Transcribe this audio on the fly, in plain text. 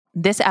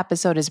This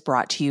episode is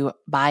brought to you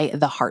by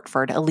The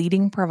Hartford, a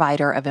leading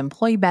provider of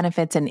employee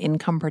benefits and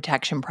income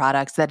protection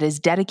products that is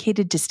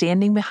dedicated to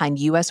standing behind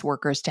U.S.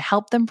 workers to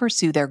help them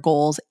pursue their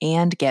goals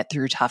and get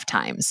through tough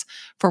times.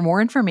 For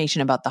more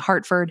information about The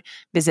Hartford,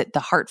 visit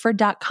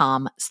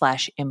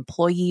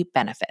thehartford.com/employee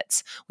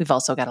benefits. We've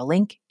also got a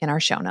link in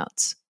our show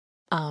notes.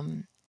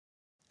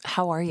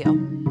 How are you?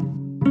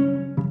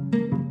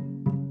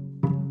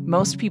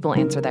 Most people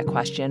answer that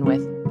question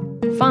with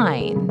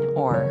fine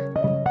or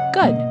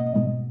good.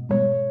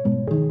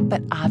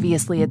 But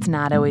obviously it's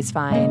not always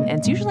fine, and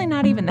it's usually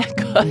not even that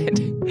good.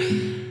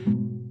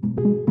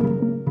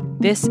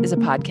 This is a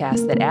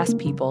podcast that asks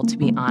people to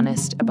be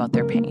honest about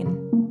their pain.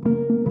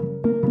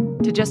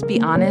 To just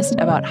be honest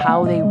about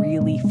how they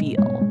really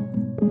feel.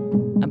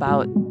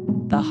 About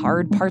the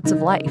hard parts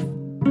of life.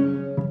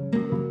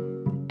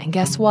 And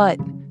guess what?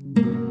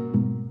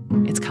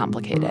 It's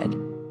complicated.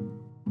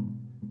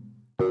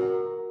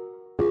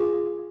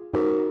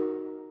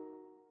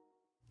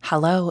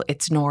 Hello,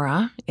 it's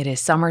Nora. It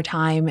is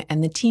summertime,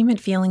 and the team at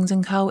Feelings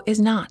 & Co. is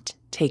not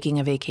taking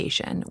a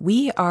vacation.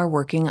 We are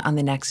working on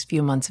the next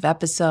few months of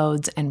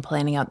episodes and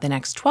planning out the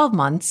next 12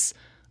 months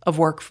of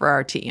work for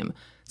our team.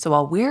 So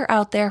while we're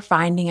out there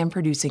finding and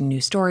producing new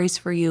stories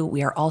for you,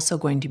 we are also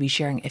going to be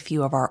sharing a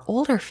few of our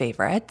older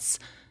favorites,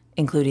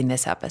 including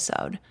this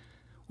episode.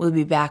 We'll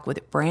be back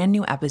with brand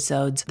new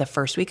episodes the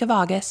first week of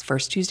August,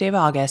 first Tuesday of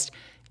August,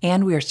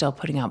 and we are still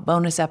putting out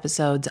bonus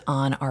episodes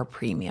on our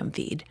premium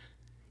feed.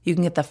 You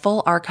can get the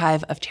full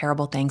archive of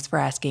Terrible Thanks for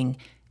Asking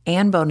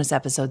and bonus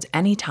episodes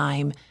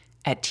anytime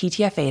at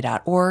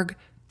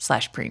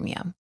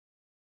ttfa.org/premium.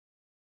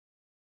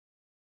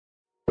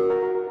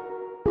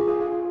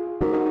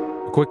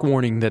 A quick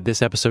warning that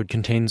this episode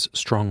contains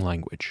strong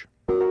language.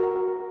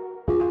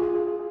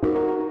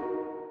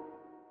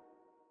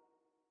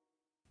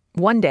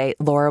 One day,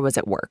 Laura was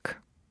at work,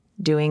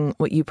 doing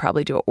what you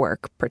probably do at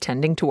work,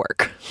 pretending to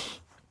work.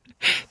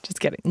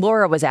 Just kidding.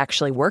 Laura was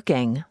actually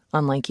working,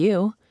 unlike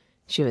you.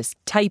 She was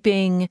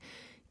typing,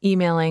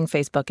 emailing,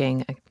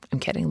 Facebooking. I'm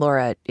kidding.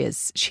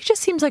 She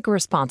just seems like a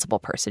responsible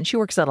person. She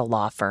works at a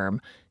law firm.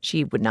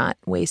 She would not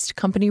waste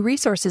company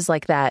resources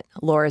like that,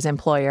 Laura's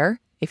employer,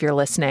 if you're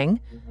listening.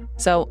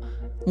 So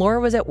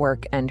Laura was at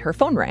work and her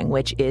phone rang,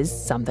 which is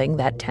something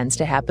that tends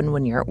to happen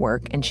when you're at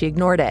work, and she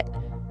ignored it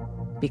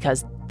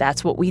because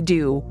that's what we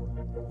do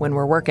when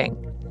we're working.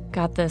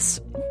 Got this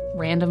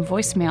random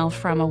voicemail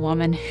from a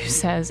woman who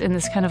says, in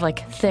this kind of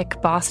like thick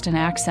Boston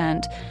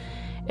accent,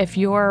 "If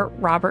you're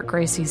Robert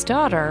Gracie's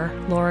daughter,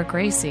 Laura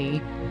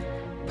Gracie,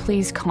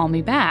 please call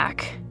me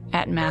back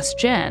at Mass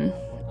Gen."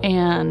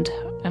 And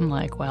I'm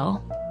like,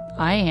 well,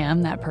 I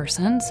am that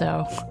person,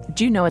 so.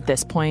 Do you know at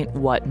this point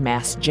what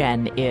Mass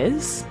Gen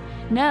is?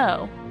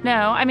 No.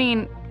 I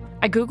mean,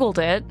 I Googled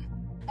it.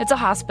 It's a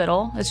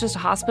hospital. It's just a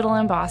hospital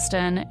in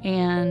Boston.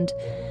 And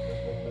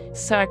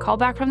so I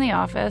called back from the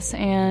office,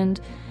 and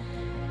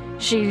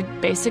she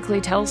basically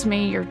tells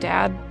me your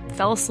dad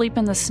fell asleep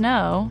in the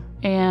snow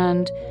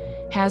and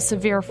has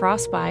severe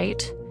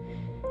frostbite.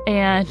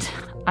 And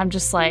I'm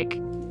just like,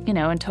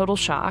 in total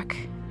shock.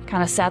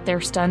 Kind of sat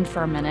there stunned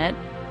for a minute.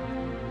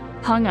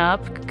 Hung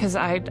up because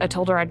I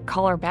told her I'd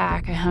call her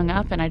back. I hung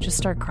up and I just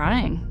started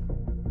crying.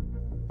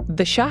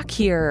 The shock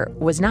here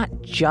was not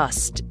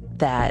just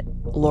that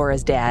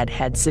Laura's dad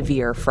had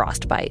severe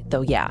frostbite,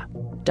 though yeah,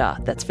 duh,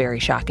 that's very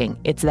shocking.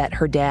 It's that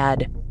her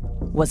dad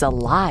was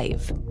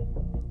alive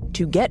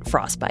to get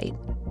frostbite.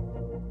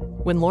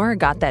 When Laura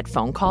got that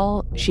phone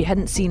call, she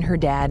hadn't seen her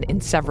dad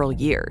in several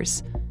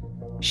years.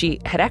 She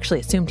had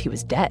actually assumed he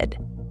was dead.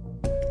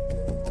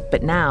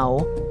 But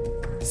now,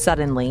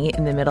 suddenly,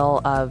 in the middle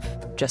of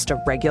just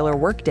a regular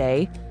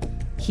workday,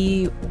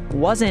 he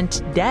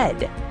wasn't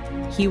dead.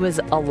 He was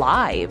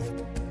alive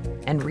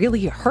and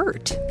really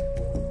hurt.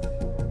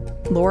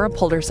 Laura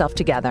pulled herself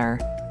together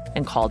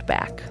and called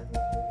back.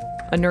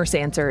 A nurse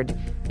answered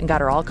and got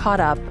her all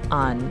caught up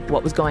on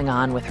what was going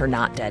on with her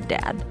not dead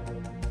dad.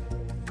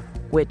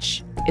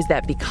 Which is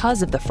that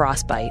because of the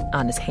frostbite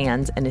on his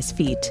hands and his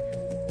feet,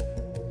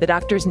 the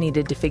doctors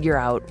needed to figure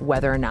out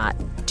whether or not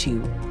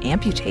to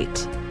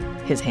amputate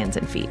his hands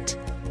and feet.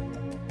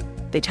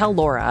 They tell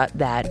Laura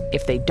that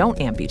if they don't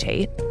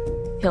amputate,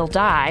 he'll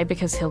die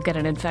because he'll get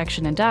an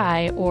infection and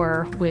die,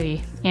 or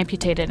we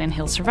amputate it and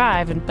he'll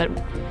survive. But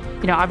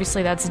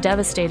obviously that's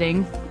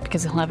devastating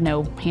because he'll have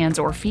no hands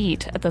or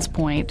feet at this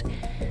point.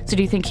 So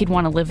do you think he'd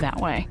want to live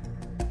that way?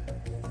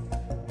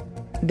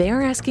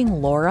 They're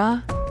asking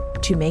Laura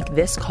to make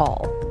this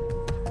call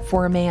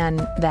for a man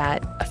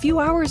that a few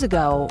hours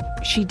ago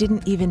she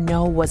didn't even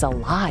know was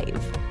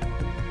alive.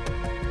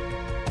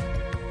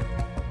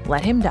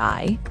 Let him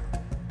die,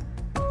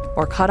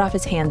 or cut off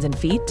his hands and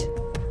feet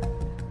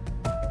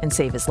and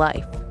save his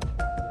life.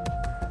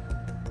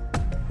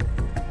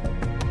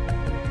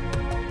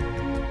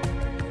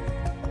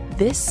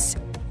 This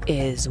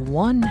is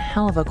one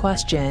hell of a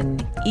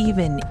question,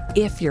 even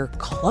if you're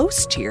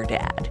close to your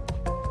dad.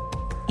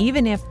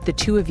 Even if the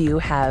two of you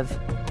have,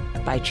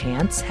 by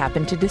chance,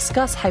 happened to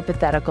discuss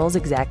hypotheticals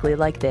exactly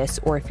like this,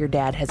 or if your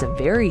dad has a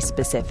very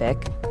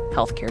specific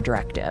healthcare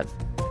directive.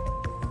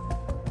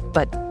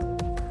 But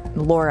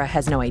Laura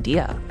has no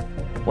idea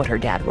what her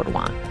dad would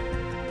want.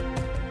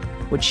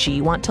 Would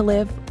she want to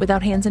live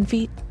without hands and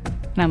feet?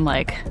 And I'm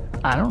like,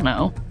 I don't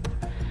know.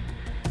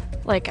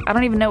 Like, I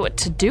don't even know what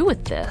to do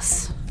with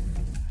this.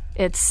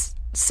 It's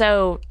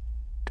so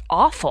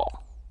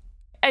awful.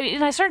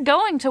 And I started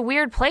going to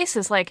weird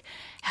places like,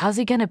 how's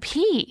he gonna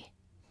pee?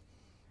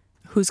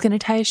 Who's gonna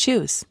tie his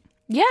shoes?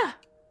 Yeah.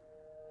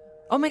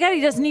 Oh my God,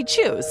 he doesn't need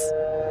shoes.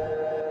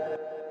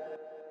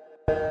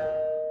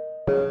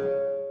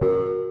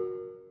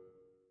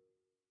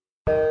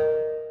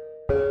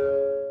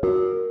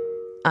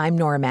 I'm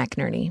Nora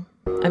McInerney,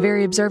 a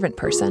very observant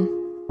person.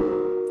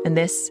 And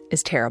this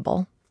is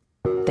terrible.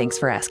 Thanks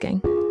for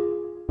asking.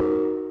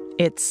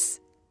 It's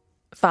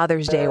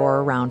Father's Day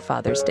or around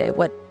Father's Day,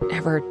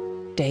 whatever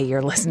day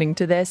you're listening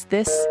to this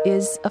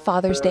is a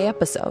Father's Day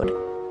episode.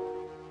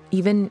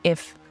 Even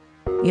if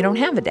you don't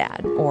have a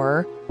dad,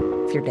 or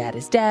if your dad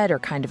is dead or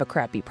kind of a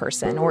crappy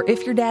person, or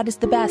if your dad is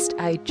the best,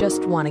 I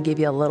just want to give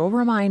you a little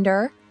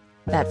reminder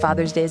that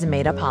Father's Day is a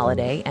made-up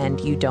holiday and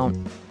you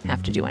don't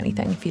have to do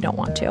anything if you don't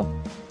want to.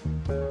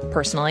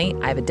 Personally,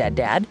 I have a dead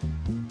dad,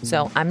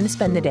 so I'm going to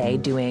spend the day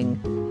doing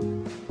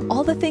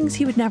all the things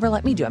he would never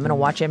let me do. I'm going to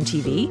watch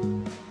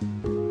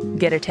MTV,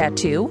 get a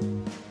tattoo,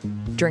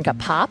 drink a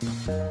pop,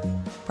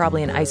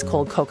 probably an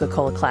ice-cold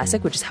Coca-Cola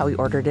Classic, which is how we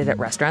ordered it at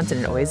restaurants,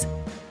 and it always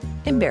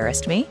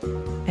embarrassed me.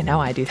 And now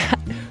I do that.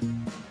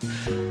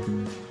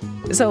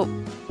 So,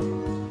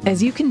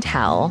 as you can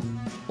tell,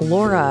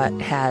 Laura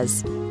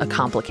has a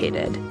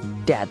complicated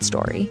dad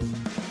story.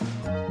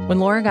 When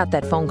Laura got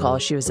that phone call,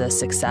 she was a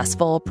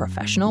successful,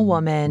 professional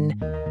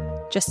woman,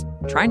 just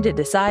trying to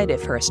decide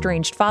if her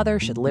estranged father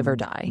should live or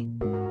die.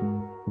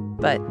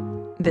 But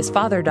this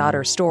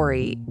father-daughter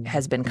story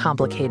has been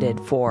complicated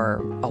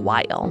for a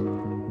while.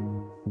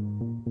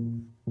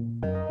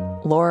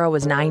 Laura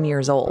was 9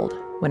 years old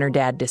when her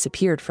dad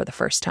disappeared for the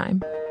first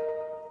time.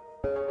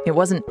 It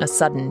wasn't a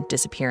sudden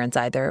disappearance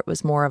either. It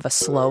was more of a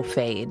slow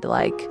fade,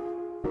 like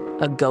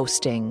a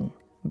ghosting,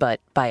 but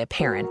by a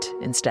parent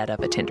instead of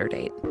a Tinder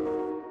date.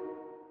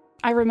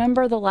 I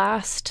remember the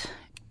last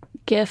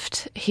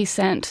gift he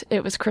sent.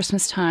 It was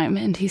Christmas time,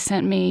 and he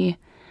sent me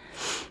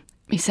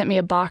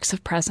a box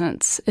of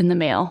presents in the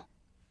mail.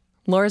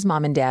 Laura's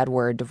mom and dad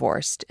were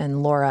divorced,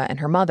 and Laura and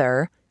her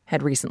mother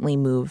had recently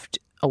moved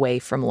away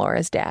from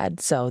Laura's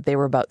dad, so they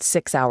were about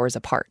 6 hours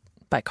apart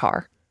by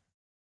car.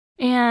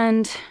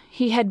 And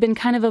he had been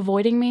kind of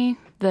avoiding me.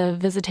 The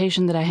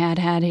visitation that I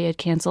had, he had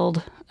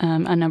canceled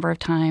a number of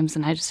times,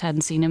 and I just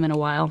hadn't seen him in a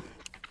while.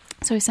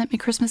 So he sent me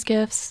Christmas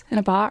gifts in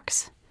a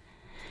box.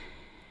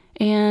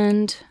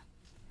 And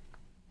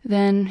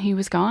then he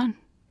was gone.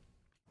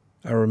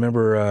 I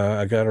remember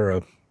I got her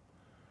a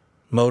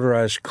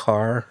motorized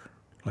car,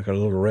 like a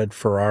little red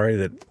Ferrari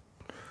that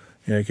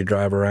you could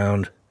drive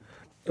around,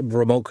 a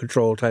remote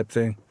control type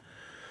thing.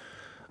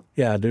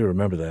 Yeah, I do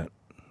remember that.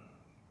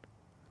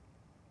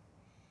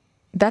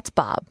 That's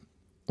Bob,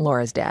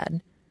 Laura's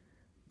dad.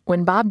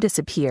 When Bob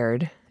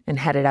disappeared and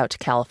headed out to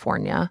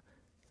California,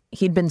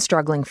 he'd been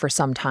struggling for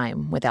some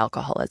time with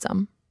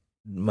alcoholism.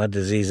 My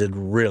disease had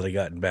really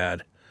gotten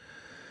bad.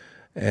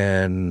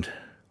 And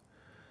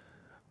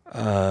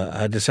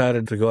I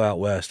decided to go out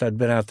west. I'd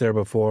been out there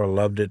before,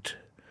 loved it.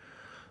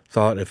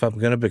 Thought, if I'm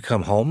going to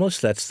become homeless,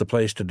 that's the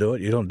place to do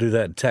it. You don't do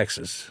that in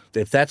Texas.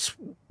 If that's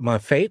my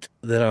fate,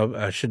 then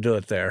I should do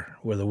it there,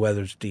 where the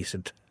weather's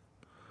decent.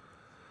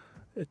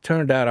 It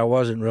turned out I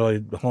wasn't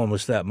really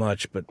homeless that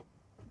much, but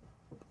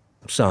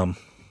some.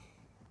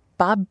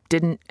 Bob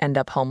didn't end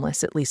up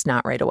homeless, at least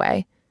not right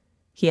away.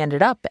 He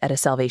ended up at a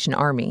Salvation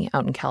Army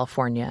out in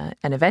California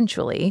and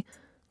eventually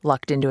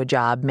lucked into a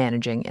job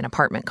managing an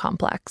apartment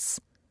complex.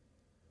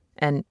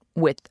 And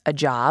with a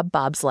job,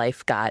 Bob's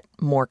life got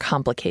more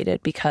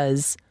complicated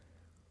because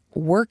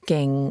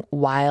working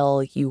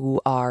while you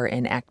are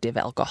an active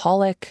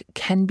alcoholic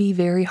can be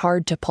very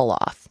hard to pull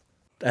off.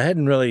 I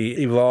hadn't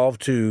really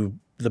evolved to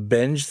the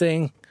binge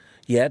thing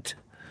yet,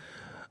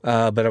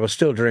 but I was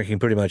still drinking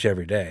pretty much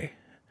every day.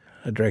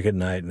 I'd drink at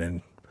night and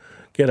then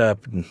get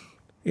up and,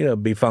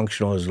 be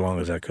functional as long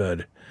as I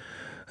could.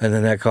 And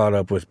then that caught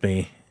up with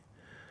me.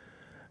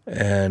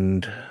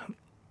 And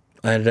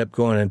I ended up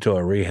going into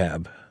a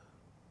rehab.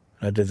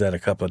 I did that a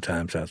couple of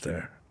times out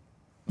there.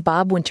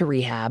 Bob went to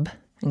rehab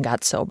and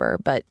got sober,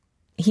 but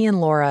he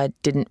and Laura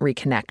didn't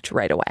reconnect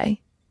right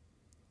away.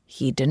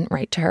 He didn't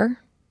write to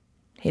her.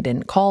 He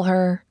didn't call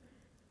her.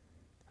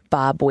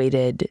 Bob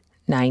waited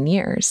 9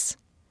 years.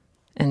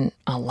 And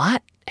a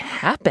lot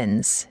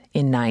happens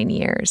in 9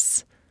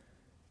 years.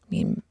 I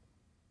mean,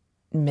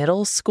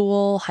 middle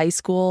school, high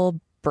school,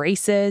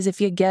 braces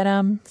if you get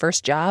them,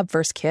 first job,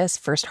 first kiss,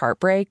 first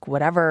heartbreak,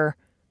 whatever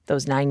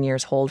those 9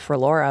 years hold for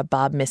Laura,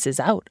 Bob misses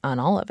out on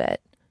all of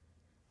it.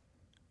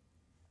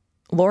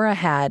 Laura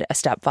had a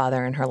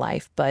stepfather in her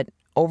life, but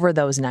over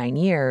those 9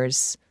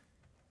 years,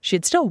 she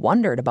had still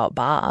wondered about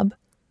Bob.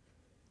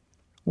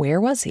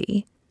 Where was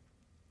he?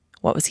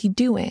 What was he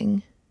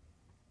doing?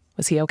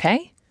 Was he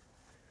okay?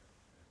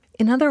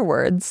 In other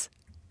words,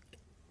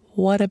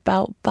 what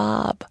about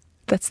Bob?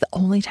 That's the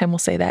only time we'll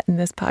say that in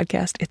this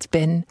podcast. It's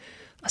been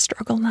a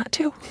struggle not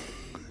to.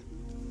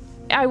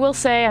 I will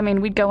say, I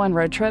mean, we'd go on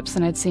road trips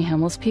and I'd see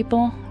homeless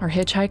people or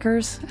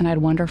hitchhikers, and I'd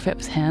wonder if it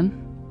was him.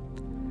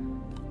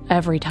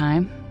 Every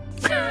time.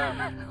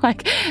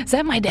 Like, is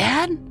that my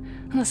dad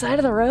on the side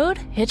of the road,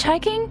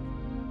 hitchhiking?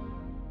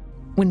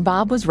 When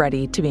Bob was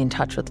ready to be in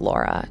touch with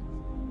Laura,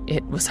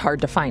 it was hard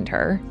to find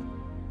her.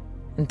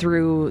 And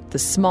through the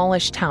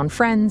smallish town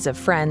friends of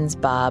friends,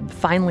 Bob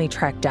finally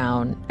tracked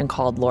down and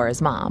called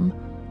Laura's mom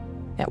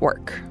at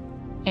work.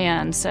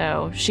 And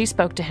so she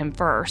spoke to him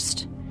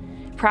first.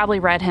 Probably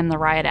read him the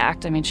riot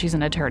act. I mean, she's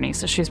an attorney,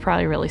 so she's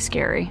probably really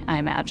scary, I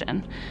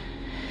imagine.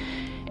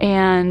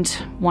 And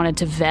wanted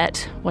to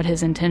vet what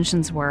his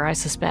intentions were, I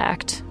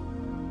suspect.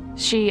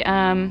 She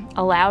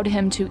allowed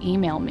him to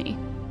email me.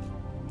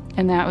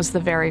 And that was the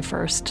very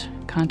first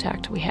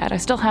contact we had. I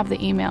still have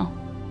the email.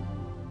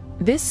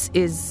 This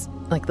is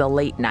like the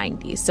late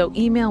 90s, so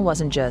email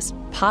wasn't just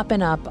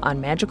popping up on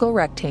magical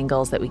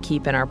rectangles that we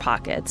keep in our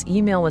pockets.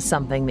 Email was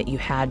something that you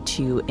had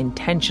to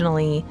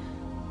intentionally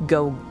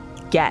go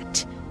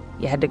get.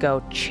 You had to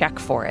go check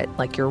for it,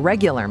 like your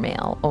regular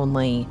mail,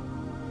 only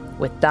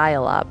with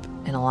dial-up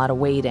and a lot of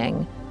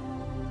waiting.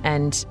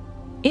 And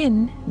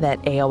in that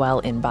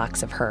AOL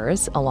inbox of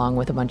hers, along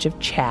with a bunch of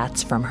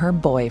chats from her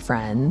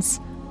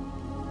boyfriends,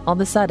 all of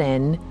a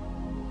sudden,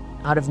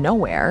 out of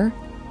nowhere,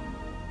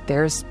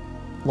 there's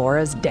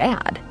Laura's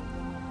dad.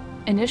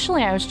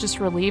 Initially, I was just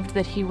relieved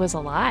that he was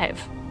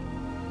alive.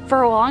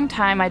 For a long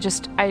time, I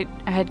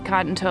had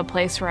gotten to a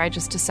place where I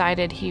just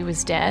decided he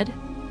was dead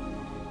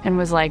and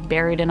was like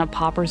buried in a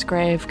pauper's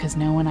grave because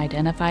no one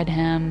identified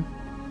him.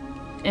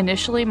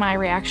 Initially, my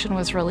reaction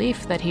was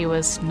relief that he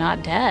was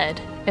not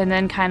dead, and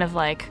then kind of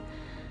like,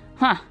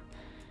 well,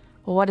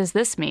 what does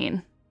this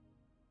mean?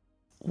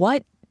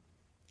 What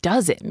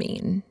does it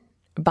mean?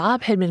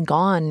 Bob had been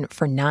gone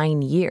for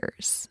 9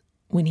 years.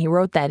 When he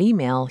wrote that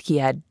email, he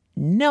had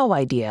no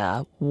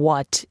idea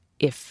what,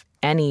 if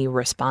any,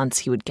 response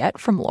he would get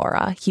from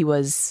Laura. He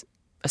was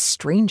a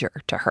stranger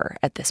to her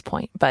at this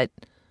point. But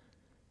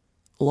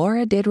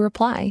Laura did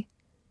reply.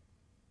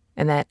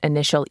 And that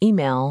initial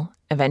email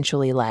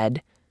eventually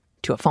led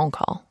to a phone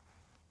call.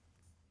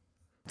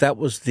 That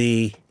was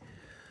the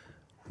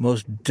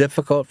most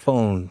difficult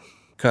phone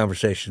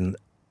conversation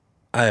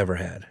I ever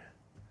had.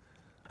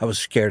 I was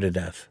scared to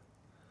death.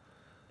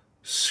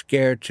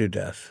 Scared to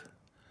death.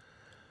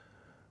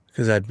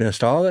 Because I'd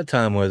missed all that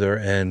time with her,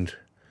 and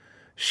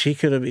she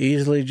could have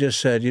easily just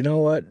said, you know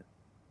what?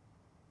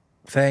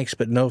 Thanks,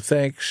 but no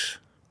thanks.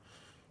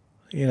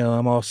 You know,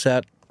 I'm all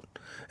set.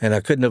 And I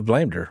couldn't have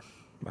blamed her.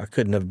 I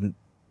couldn't have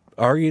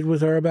argued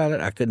with her about it.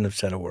 I couldn't have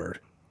said a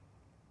word.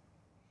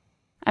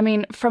 I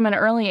mean, from an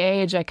early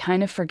age, I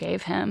kind of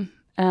forgave him.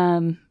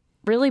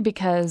 Really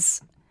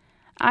because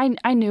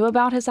I knew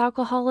about his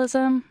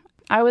alcoholism.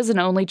 I was an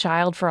only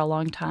child for a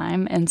long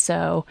time, and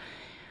so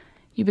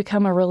you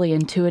become a really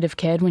intuitive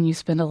kid when you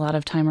spend a lot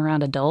of time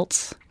around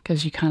adults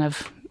because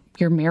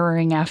you're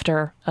mirroring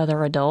after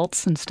other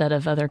adults instead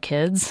of other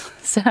kids.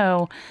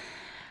 So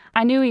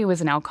I knew he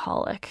was an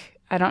alcoholic.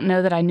 I don't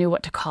know that I knew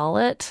what to call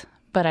it,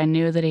 but I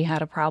knew that he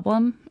had a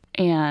problem.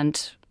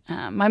 And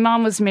my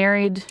mom was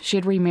married. She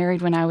had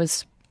remarried when I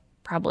was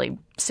probably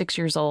 6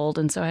 years old,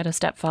 and so I had a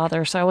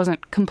stepfather. So I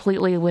wasn't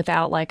completely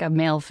without like a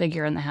male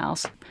figure in the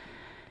house,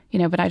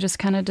 but I just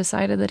kind of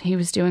decided that he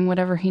was doing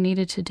whatever he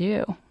needed to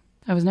do.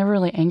 I was never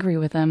really angry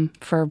with him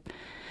for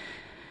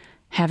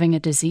having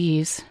a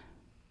disease.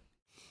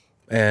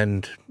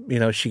 And,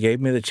 she gave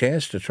me the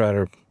chance to try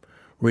to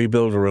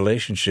rebuild a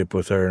relationship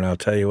with her. And I'll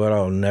tell you what,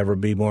 I'll never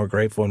be more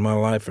grateful in my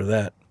life for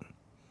that.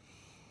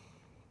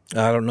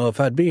 I don't know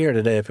if I'd be here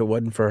today if it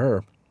wasn't for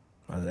her.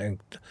 I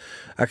think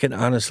I can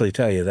honestly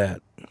tell you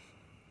that.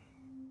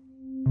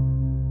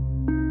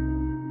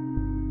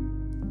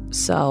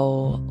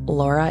 So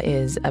Laura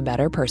is a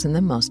better person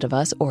than most of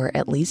us, or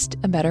at least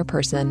a better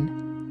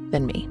person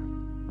than me.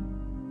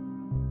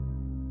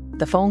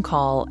 The phone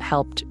call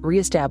helped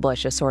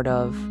reestablish a sort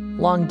of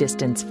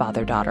long-distance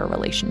father-daughter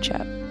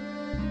relationship.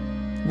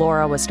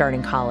 Laura was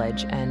starting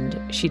college, and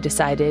she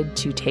decided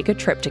to take a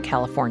trip to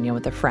California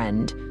with a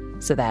friend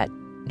so that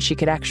she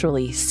could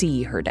actually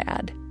see her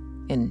dad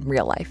in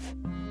real life.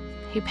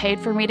 He paid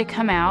for me to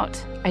come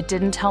out. I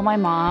didn't tell my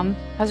mom.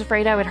 I was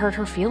afraid I would hurt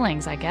her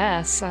feelings, I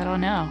guess. I don't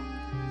know.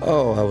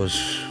 Oh,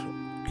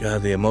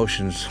 the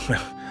emotions.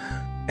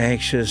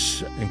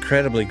 Anxious,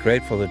 incredibly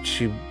grateful that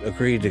she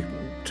agreed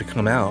to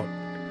come out.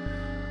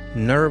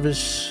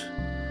 Nervous.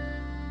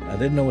 I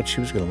didn't know what she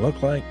was going to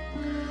look like.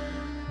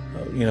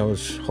 I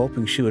was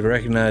hoping she would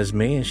recognize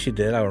me, and she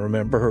did. I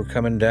remember her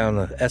coming down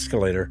the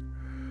escalator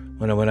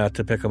when I went out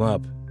to pick him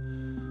up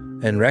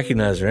and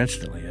recognized her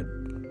instantly.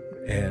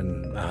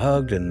 And I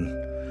hugged, and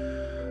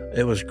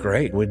it was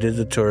great. We did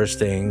the tourist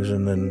things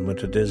and then went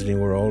to Disney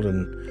World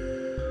and,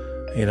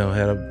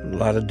 had a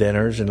lot of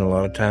dinners and a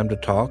lot of time to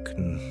talk.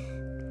 And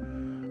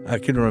I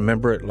can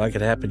remember it like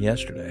it happened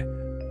yesterday.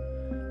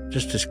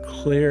 Just as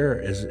clear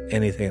as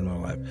anything in my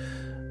life.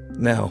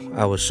 Now,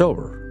 I was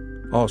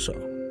sober also.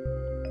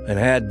 and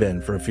had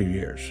been for a few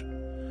years.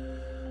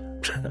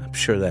 I'm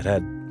sure that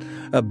had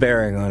a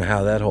bearing on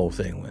how that whole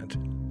thing went.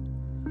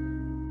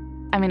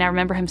 I mean, I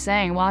remember him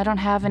saying, well, I don't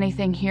have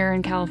anything here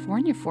in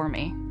California for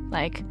me.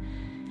 Like,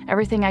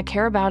 everything I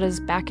care about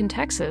is back in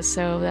Texas,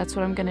 so that's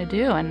what I'm going to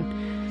do.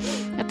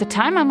 And at the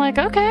time, I'm like,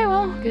 okay,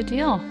 well, good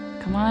deal.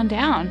 Come on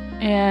down.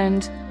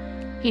 And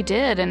he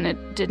did, and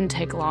it didn't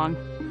take long.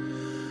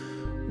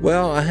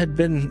 Well, I had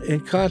been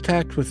in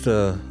contact with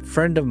a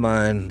friend of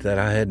mine that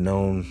I had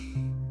known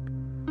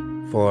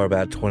for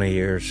about 20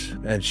 years,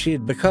 and she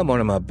had become one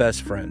of my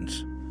best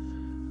friends.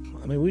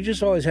 I mean, we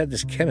just always had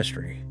this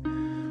chemistry.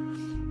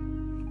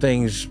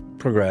 Things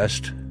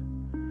progressed,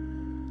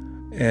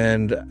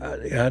 and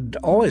I'd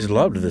always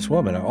loved this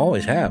woman. I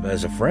always have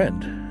as a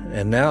friend,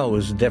 and now it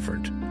was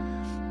different,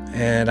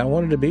 and I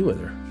wanted to be with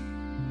her.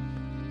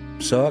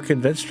 So I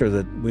convinced her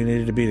that we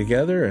needed to be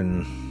together,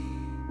 and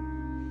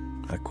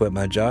I quit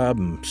my job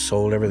and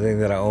sold everything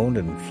that I owned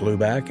and flew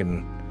back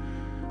and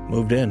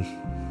moved in.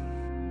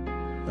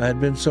 I had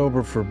been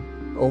sober for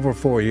over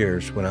 4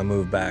 years when I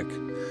moved back,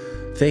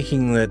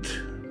 thinking that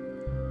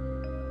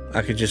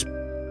I could just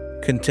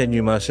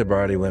continue my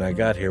sobriety when I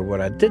got here.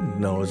 What I didn't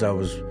know is I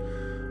was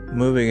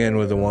moving in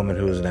with a woman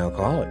who was an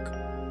alcoholic.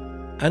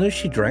 I knew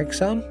she drank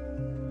some,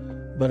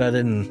 but I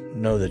didn't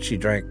know that she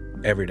drank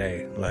every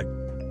day like,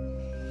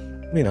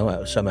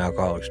 some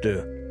alcoholics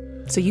do.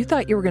 So you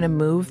thought you were going to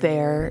move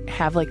there,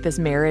 have like this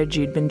marriage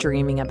you'd been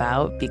dreaming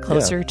about, be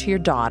closer to your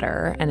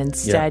daughter, and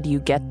instead you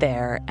get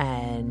there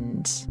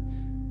and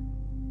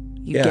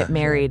you get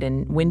married.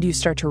 And when do you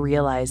start to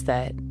realize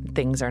that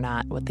things are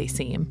not what they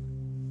seem?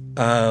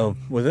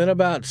 Within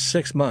about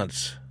 6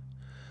 months.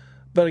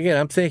 But again,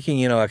 I'm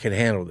thinking, I can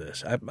handle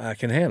this. I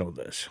can handle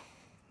this.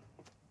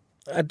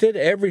 I did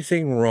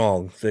everything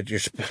wrong that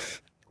you're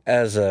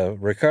as a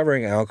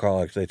recovering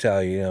alcoholic, they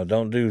tell you,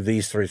 don't do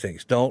these 3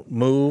 things. Don't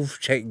move,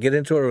 get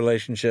into a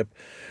relationship,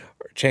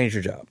 or change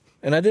your job.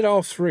 And I did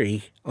all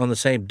 3 on the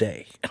same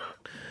day,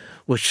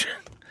 which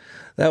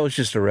that was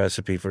just a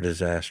recipe for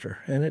disaster.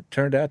 And it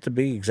turned out to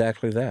be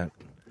exactly that.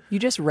 You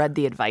just read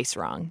the advice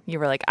wrong. You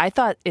were like, I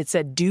thought it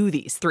said do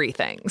these 3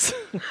 things.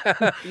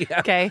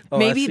 Okay? Oh,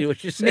 I see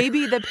what you're saying.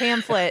 Maybe the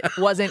pamphlet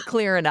wasn't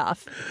clear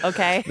enough.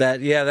 Okay?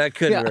 That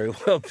could very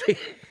well be.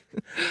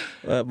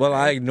 Well,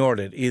 I ignored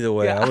it either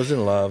way. I was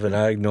in love, and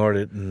I ignored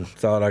it and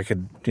thought I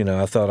could,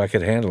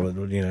 handle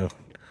it,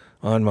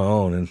 on my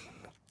own.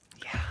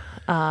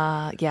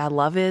 And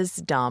love is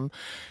dumb.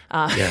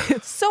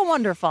 It's so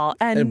wonderful.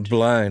 And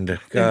blind.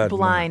 God.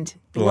 Blind.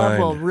 Love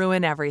will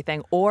ruin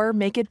everything or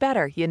make it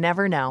better. You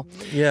never know.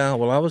 Yeah,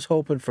 well, I was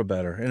hoping for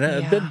better.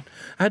 And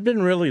I'd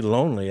been really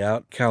lonely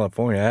out in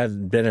California. I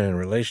hadn't been in a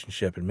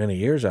relationship in many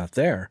years out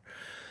there.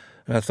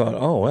 And I thought,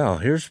 oh, well,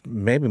 here's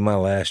maybe my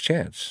last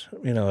chance,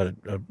 a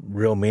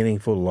real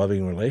meaningful,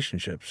 loving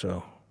relationship.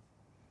 So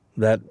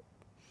that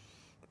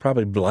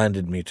probably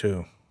blinded me,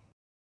 too.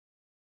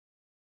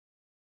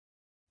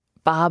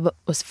 Bob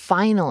was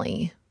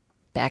finally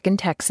back in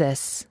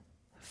Texas,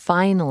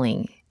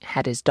 finally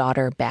had his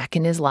daughter back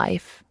in his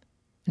life,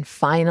 and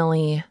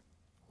finally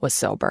was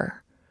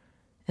sober.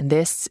 And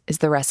this is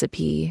the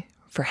recipe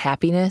for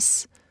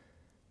happiness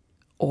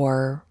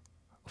or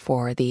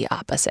for the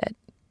opposite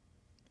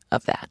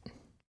of that.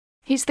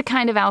 He's the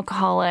kind of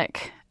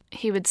alcoholic,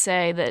 he would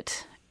say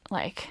that,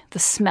 the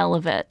smell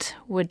of it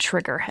would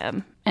trigger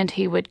him, and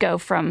he would go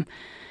from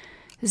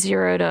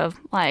 0 to,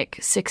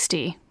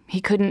 60.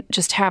 He couldn't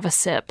just have a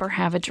sip or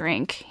have a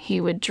drink. He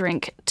would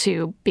drink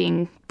to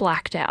being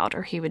blacked out,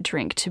 or he would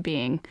drink to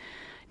being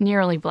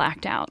nearly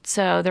blacked out.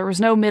 So there was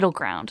no middle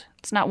ground.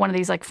 It's not one of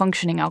these,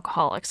 functioning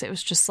alcoholics. It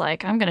was just I'm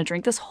going to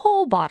drink this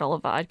whole bottle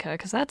of vodka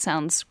because that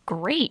sounds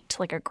great,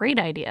 a great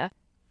idea.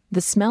 The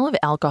smell of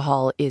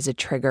alcohol is a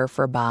trigger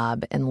for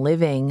Bob, and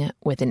living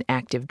with an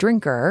active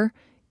drinker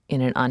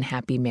in an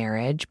unhappy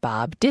marriage,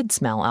 Bob did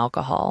smell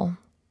alcohol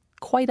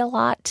quite a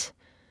lot.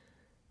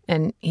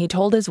 And he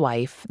told his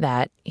wife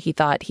that he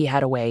thought he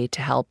had a way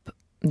to help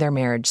their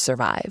marriage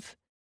survive.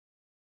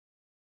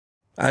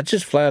 I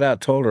just flat out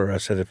told her, I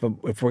said, if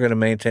we're going to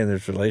maintain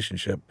this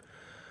relationship,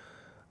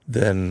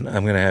 then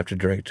I'm going to have to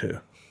drink too.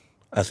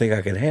 I think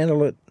I can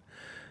handle it.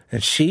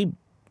 And she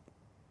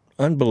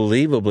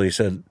unbelievably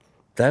said,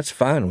 that's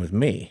fine with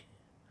me.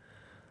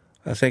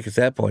 I think at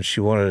that point she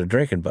wanted a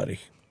drinking buddy.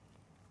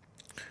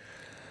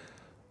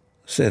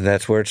 So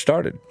that's where it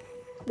started.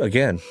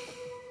 Again,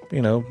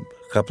 a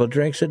couple of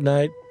drinks at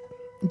night.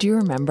 Do you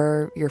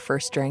remember your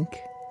first drink?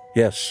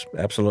 Yes,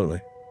 absolutely.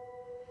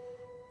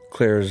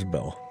 Clear as a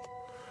bell.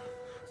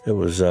 It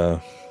was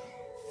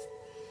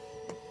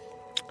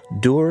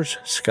Dewar's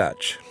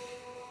Scotch.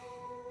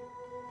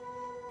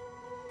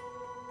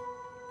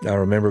 I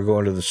remember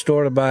going to the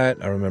store to buy it.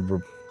 I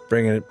remember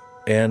bringing it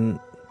in,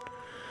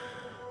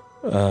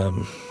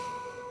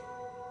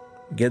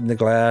 getting the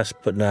glass,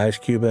 putting an ice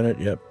cube in it.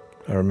 Yep,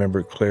 I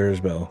remember it clear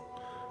as bell.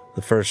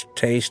 The first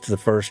taste, the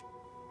first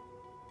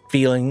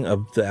feeling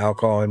of the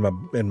alcohol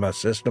in my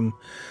system,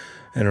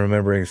 and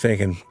remembering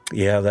thinking,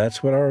 yeah,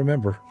 that's what I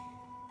remember.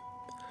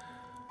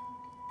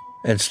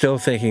 And still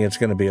thinking it's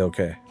going to be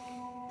okay.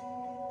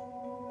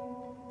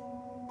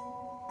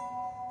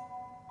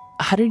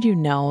 How did you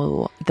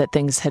know that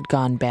things had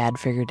gone bad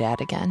for your dad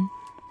again?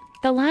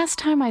 The last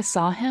time I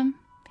saw him,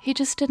 he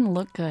just didn't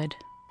look good.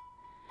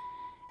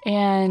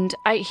 And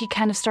he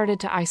kind of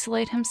started to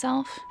isolate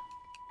himself.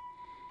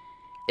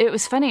 It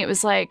was funny. It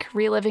was like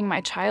reliving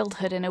my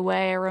childhood in a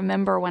way. I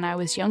remember when I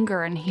was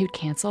younger and he would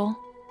cancel.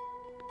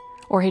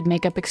 Or he'd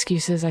make up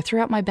excuses. I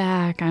threw out my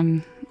back.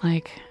 I'm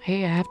like,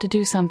 hey, I have to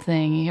do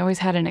something. He always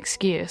had an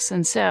excuse.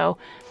 And so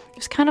it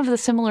was kind of the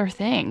similar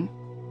thing.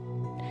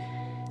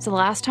 So the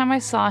last time I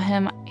saw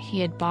him, he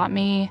had bought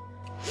me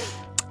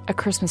a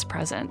Christmas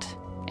present.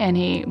 And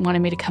he wanted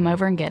me to come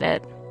over and get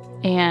it.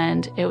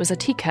 And it was a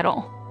tea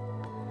kettle,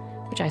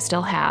 which I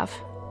still have,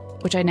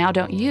 which I now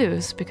don't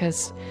use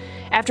because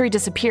after he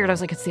disappeared, I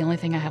was like, it's the only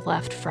thing I have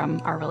left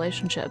from our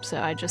relationship.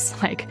 So I just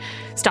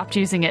stopped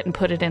using it and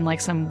put it in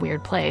some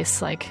weird place.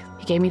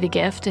 He gave me the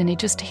gift and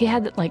he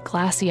had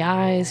glassy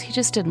eyes. He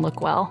just didn't look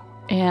well.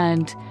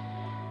 And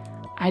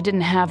I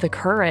didn't have the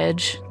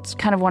courage. It's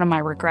kind of one of my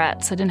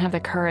regrets. I didn't have the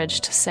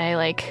courage to say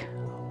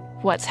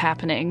what's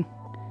happening.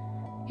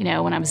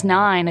 When I was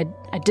 9,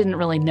 I didn't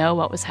really know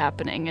what was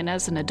happening. And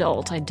as an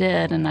adult, I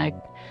did. And I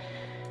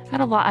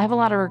have a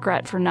lot of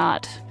regret for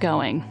not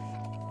going.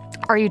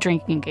 Are you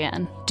drinking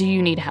again? Do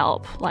you need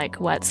help?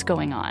 What's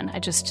going on?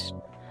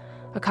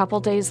 A couple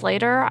days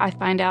later, I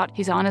find out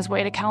he's on his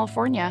way to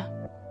California.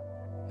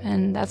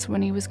 And that's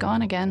when he was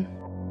gone again.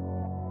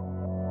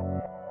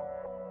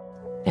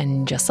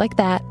 And just like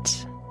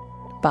that,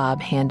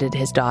 Bob handed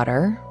his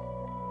daughter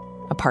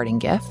a parting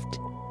gift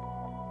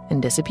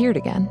and disappeared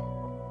again.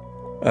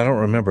 I don't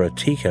remember a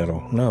tea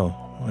kettle. No,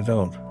 I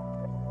don't.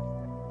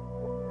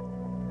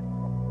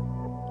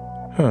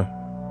 Huh.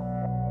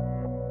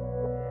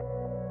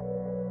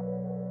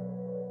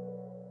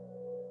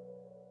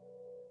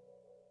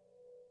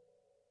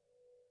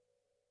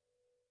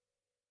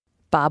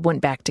 Bob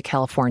went back to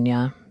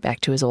California, back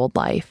to his old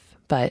life,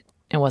 but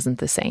it wasn't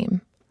the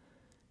same.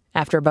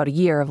 After about a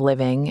year of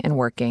living and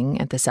working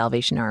at the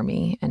Salvation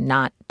Army and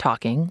not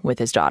talking with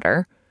his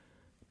daughter,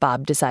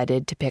 Bob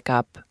decided to pick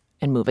up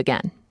and move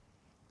again.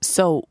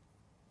 So,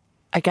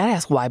 I gotta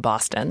ask, why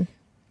Boston?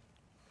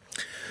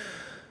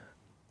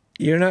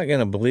 You're not going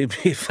to believe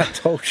me if I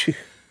told you.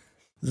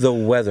 The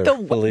weather,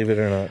 believe it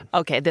or not.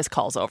 Okay, this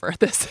call's over.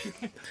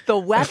 The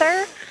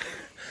weather?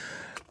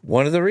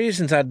 One of the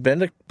reasons I'd been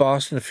to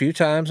Boston a few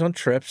times on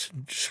trips,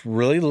 just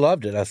really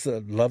loved it. I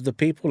loved the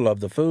people, loved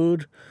the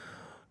food.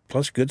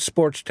 Plus, good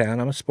sports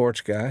town. I'm a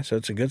sports guy, so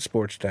it's a good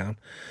sports town.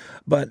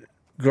 But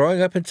growing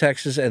up in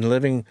Texas and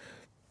living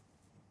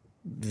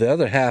the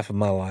other half of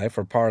my life,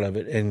 or part of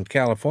it, in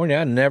California,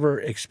 I never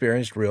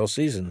experienced real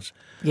seasons.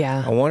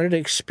 Yeah. I wanted to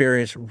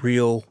experience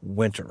real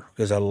winter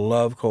because I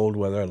love cold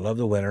weather. I love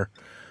the winter,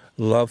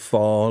 love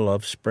fall,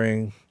 love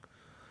spring.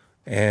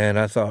 And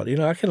I thought,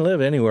 I can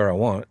live anywhere I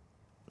want.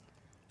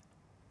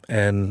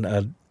 And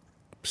I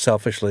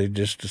selfishly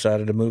just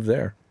decided to move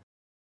there.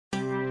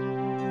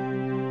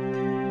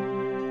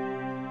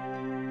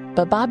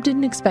 But Bob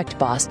didn't expect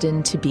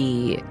Boston to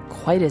be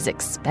quite as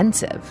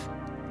expensive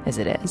as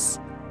it is.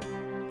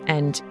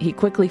 And he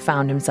quickly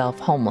found himself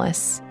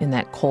homeless in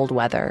that cold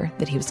weather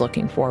that he was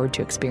looking forward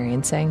to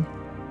experiencing.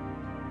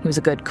 He was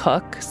a good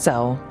cook,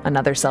 so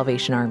another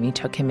Salvation Army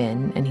took him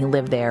in, and he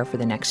lived there for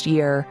the next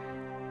year,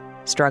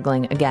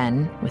 struggling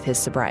again with his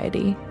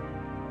sobriety,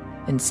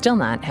 and still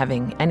not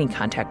having any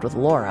contact with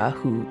Laura,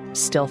 who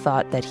still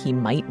thought that he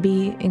might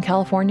be in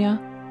California.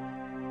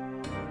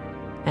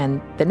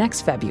 And the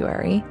next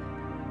February,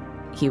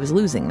 he was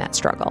losing that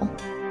struggle.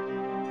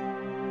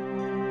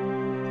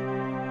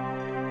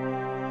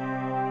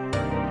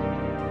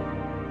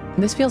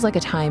 This feels like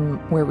a time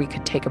where we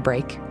could take a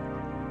break.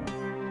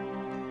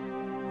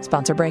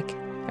 Sponsor break.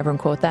 Everyone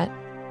quote that.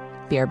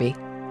 BRB.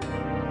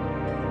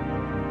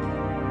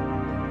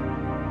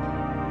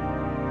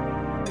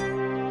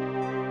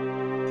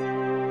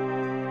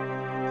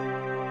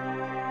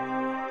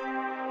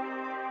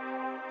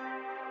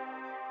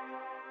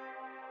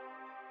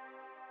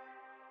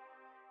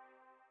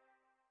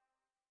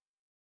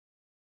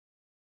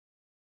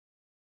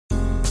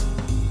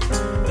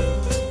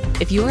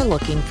 If you are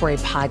looking for a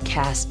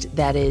podcast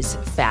that is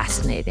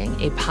fascinating,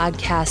 a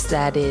podcast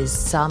that is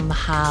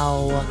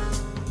somehow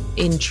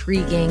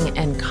intriguing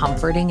and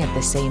comforting at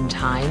the same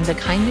time, the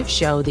kind of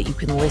show that you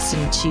can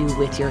listen to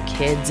with your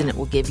kids and it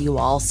will give you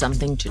all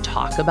something to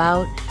talk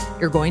about,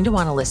 you're going to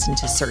want to listen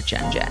to Search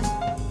Engine.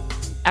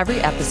 Every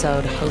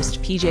episode,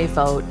 host PJ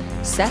Fote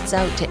sets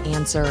out to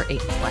answer a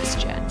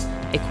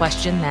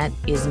question that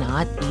is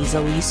not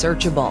easily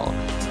searchable.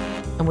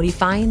 And what he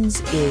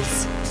finds is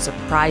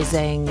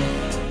surprising.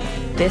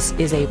 This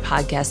is a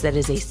podcast that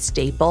is a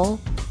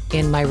staple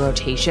in my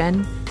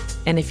rotation.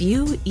 And if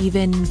you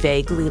even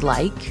vaguely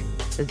like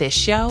this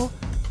show,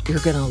 you're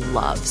going to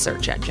love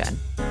Search Engine.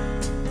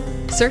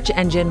 Search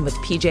Engine with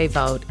PJ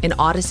Fote, an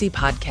Odyssey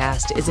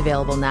podcast, is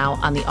available now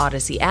on the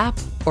Odyssey app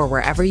or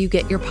wherever you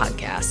get your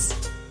podcasts.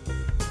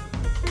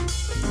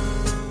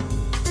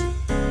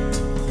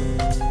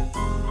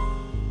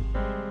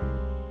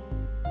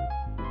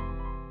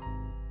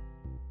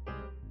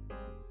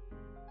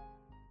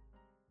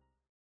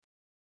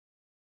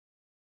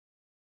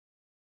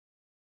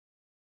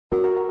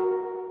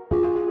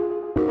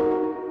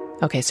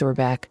 Okay, so we're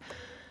back.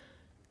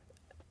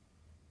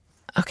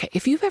 Okay,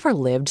 if you've ever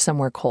lived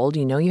somewhere cold,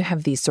 you know you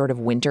have these sort of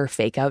winter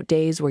fake-out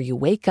days where you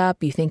wake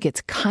up, you think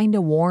it's kind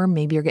of warm,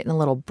 maybe you're getting a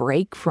little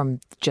break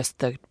from just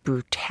the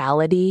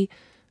brutality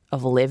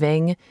of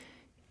living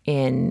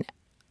in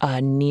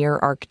a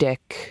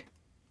near-Arctic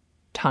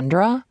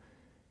tundra.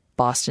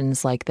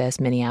 Boston's like this,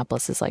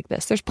 Minneapolis is like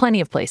this. There's plenty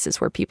of places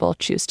where people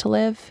choose to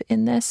live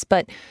in this,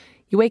 but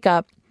you wake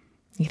up,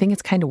 you think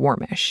it's kind of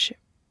warmish.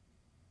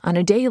 On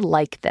a day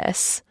like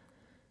this,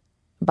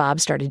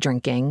 Bob started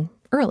drinking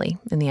early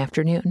in the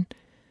afternoon.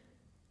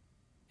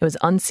 It was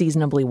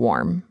unseasonably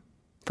warm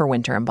for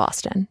winter in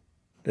Boston.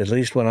 At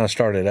least when I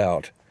started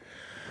out.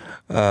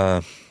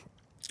 And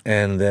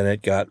then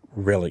it got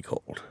really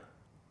cold.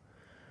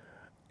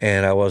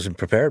 And I wasn't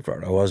prepared for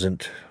it.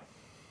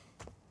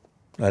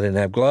 I didn't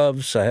have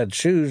gloves. I had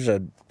shoes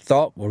I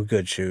thought were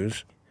good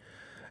shoes.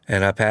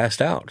 And I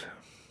passed out.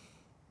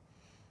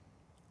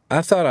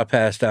 I thought I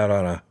passed out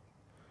on a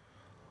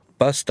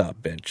bus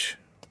stop bench.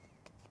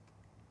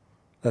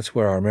 That's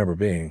where I remember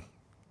being.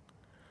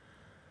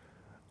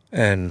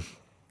 And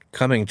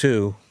coming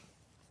to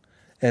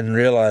and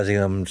realizing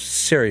I'm in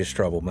serious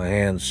trouble. My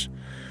hands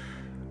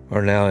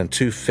are now in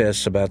two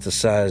fists about the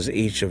size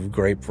each of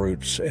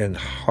grapefruits and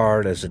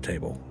hard as a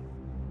table.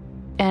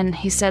 And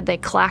he said they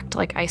clacked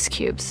like ice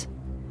cubes.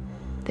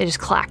 They just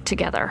clacked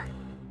together.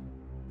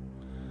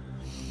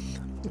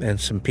 And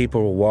some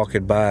people were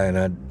walking by, and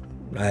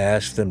I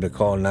asked them to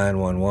call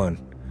 911.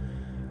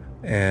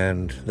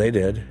 And they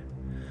did.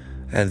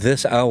 And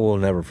this I will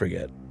never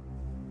forget.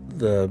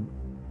 The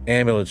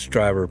ambulance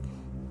driver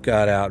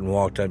got out and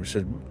walked up and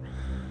said,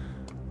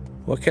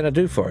 "What can I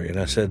do for you?" And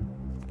I said,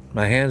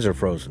 "My hands are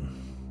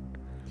frozen."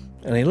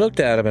 And he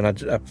looked at him,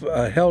 and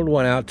I held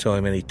one out to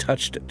him, and he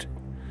touched it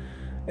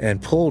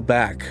and pulled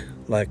back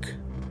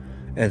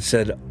and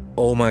said,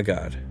 "Oh my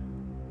God."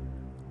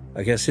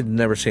 I guess he'd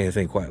never seen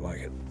anything quite like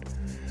it.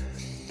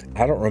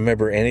 I don't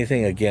remember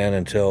anything again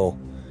until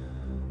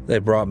they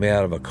brought me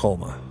out of a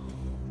coma.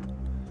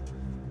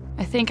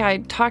 I think I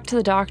talked to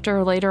the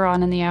doctor later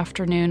on in the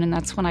afternoon, and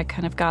that's when I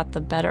kind of got a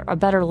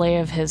better lay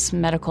of his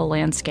medical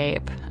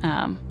landscape.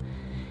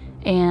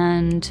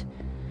 And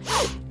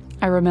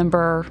I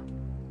remember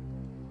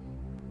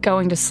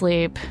going to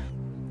sleep,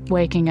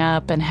 waking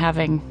up, and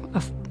having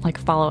a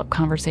follow-up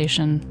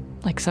conversation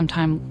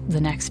sometime the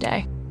next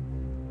day.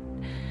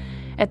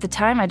 At the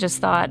time, I just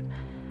thought,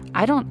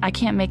 I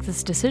can't make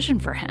this decision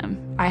for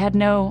him. I had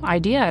no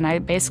idea, and I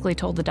basically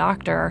told the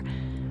doctor,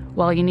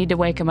 well, you need to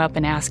wake him up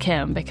and ask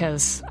him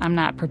because I'm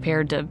not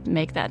prepared to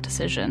make that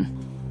decision.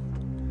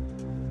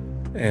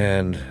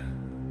 And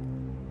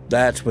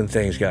that's when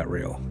things got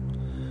real.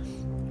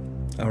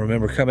 I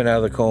remember coming out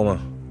of the coma.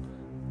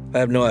 I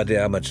have no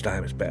idea how much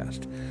time has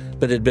passed,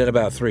 but it had been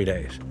about 3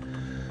 days.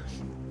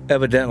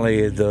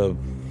 Evidently,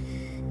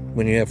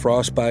 when you have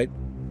frostbite,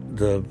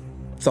 the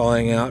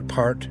thawing out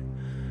part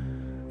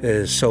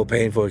is so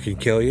painful it can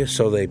kill you,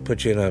 so they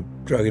put you in a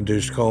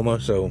drug-induced coma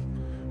so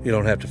you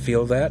don't have to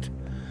feel that.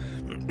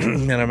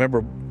 And I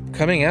remember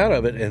coming out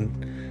of it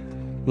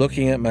and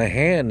looking at my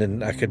hand,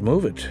 and I could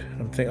move it.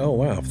 I'm thinking, oh,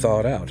 wow, I've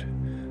thawed out.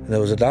 And there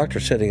was a doctor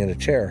sitting in a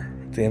chair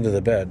at the end of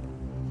the bed.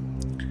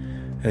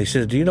 And he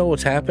said, "Do you know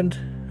what's happened?"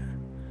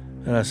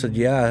 And I said,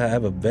 "Yeah, I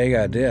have a vague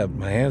idea.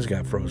 My hands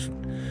got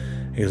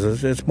frozen." He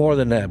goes, "It's more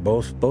than that.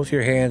 Both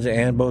your hands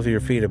and both of your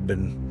feet have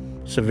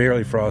been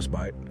severely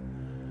frostbite."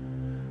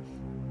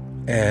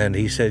 And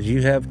he said,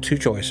 "You have two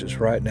choices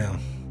right now.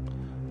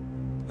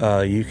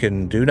 You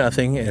can do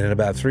nothing, and in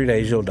about 3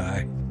 days you'll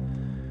die.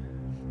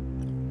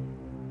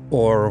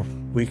 Or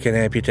we can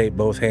amputate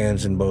both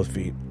hands and both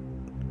feet,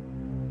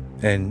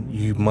 and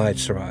you might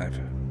survive."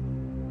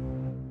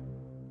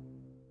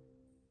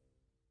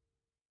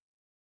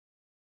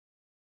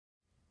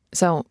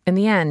 So, in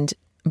the end,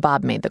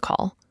 Bob made the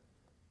call,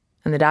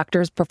 and the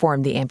doctors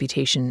performed the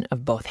amputation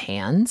of both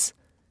hands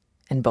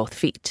and both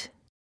feet.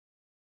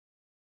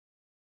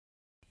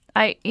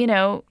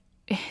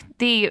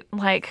 The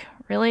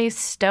really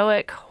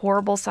stoic,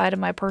 horrible side of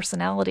my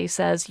personality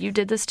says, you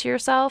did this to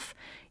yourself,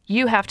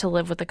 you have to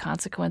live with the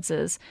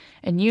consequences,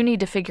 and you need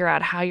to figure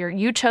out how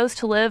you chose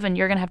to live, and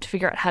you're going to have to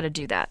figure out how to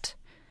do that.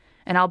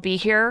 And I'll be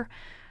here,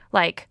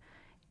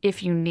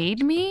 if you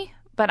need me,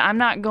 but I'm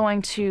not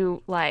going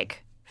to,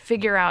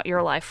 figure out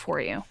your life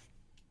for you.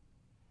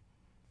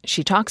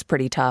 She talks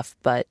pretty tough,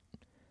 but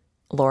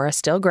Laura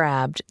still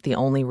grabbed the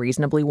only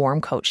reasonably warm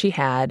coat she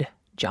had,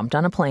 jumped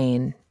on a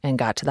plane, and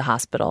got to the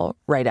hospital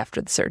right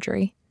after the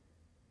surgery.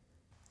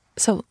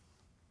 So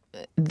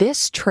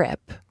this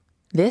trip,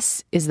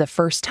 this is the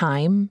first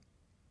time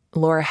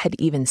Laura had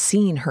even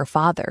seen her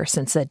father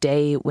since that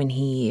day when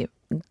he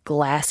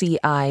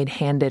glassy-eyed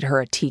handed her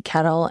a tea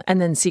kettle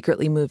and then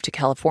secretly moved to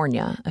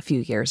California a few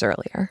years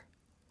earlier.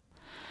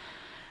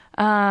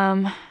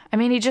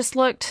 He just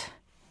looked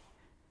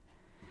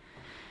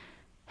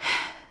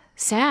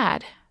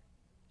sad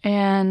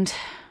and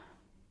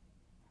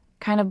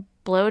kind of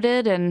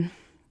bloated. And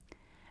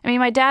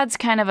my dad's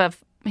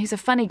he's a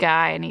funny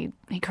guy, and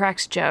he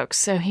cracks jokes.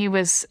 So he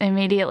was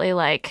immediately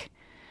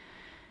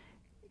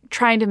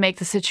trying to make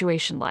the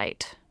situation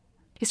light.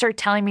 He started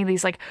telling me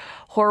these like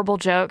horrible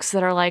jokes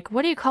that are like,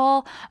 what do you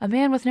call a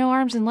man with no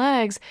arms and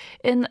legs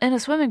in a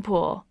swimming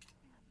pool?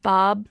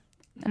 Bob.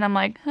 And I'm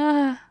like,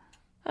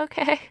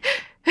 okay.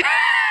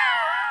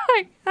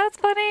 Like, that's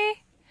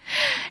funny.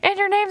 And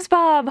your name's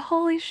Bob.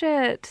 Holy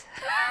shit.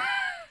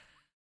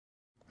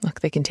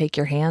 Look, they can take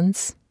your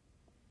hands,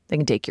 they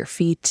can take your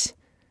feet,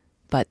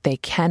 but they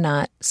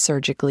cannot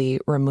surgically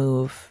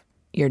remove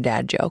your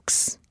dad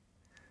jokes.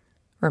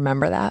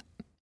 Remember that?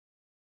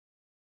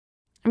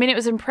 I mean, it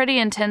was pretty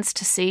intense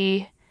to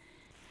see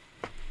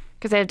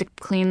because I had to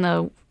clean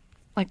the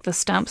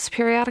stumps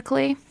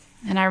periodically.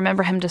 And I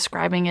remember him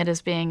describing it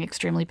as being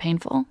extremely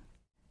painful.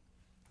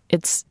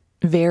 It's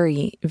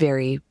very,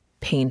 very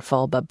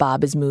painful, but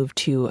Bob is moved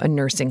to a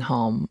nursing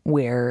home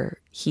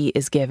where he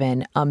is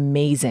given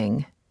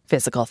amazing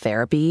physical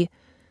therapy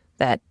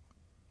that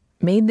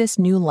made this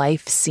new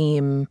life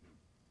seem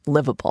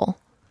livable.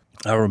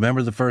 I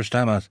remember the first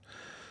time I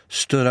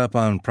stood up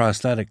on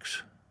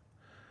prosthetics,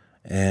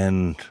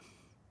 and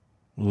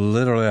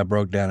literally I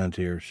broke down in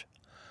tears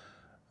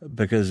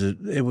because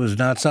it was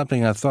not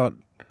something I thought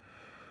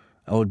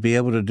I would be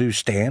able to do,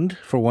 stand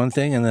for one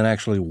thing, and then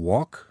actually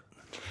walk.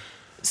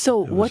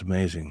 So it was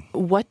amazing.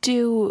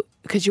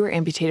 Because you were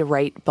amputated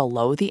right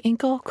below the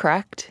ankle,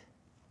 correct?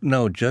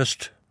 No,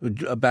 just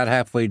about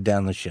halfway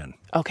down the shin.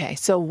 Okay,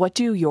 so what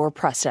do your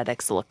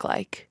prosthetics look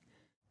like?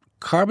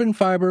 Carbon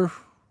fiber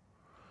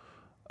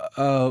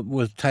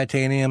with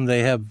titanium.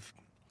 They have,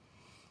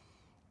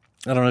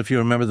 I don't know if you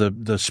remember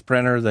the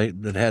Sprinter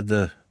that had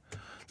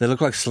they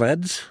look like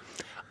sleds.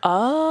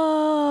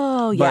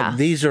 Oh, yeah. But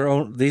these are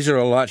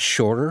a lot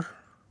shorter.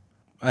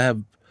 I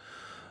have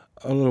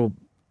a little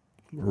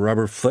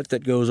rubber foot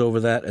that goes over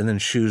that, and then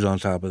shoes on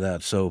top of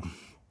that. So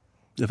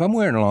if I'm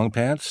wearing long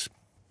pants,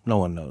 no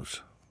one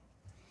knows.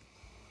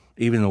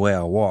 Even the way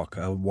I walk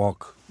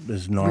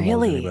as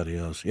normal as anybody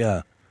else.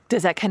 Yeah.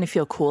 Does that kind of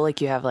feel cool, like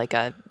you have like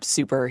a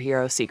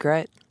superhero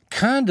secret?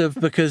 Kind of,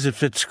 because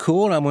if it's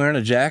cool and I'm wearing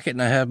a jacket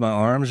and I have my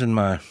arms in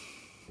my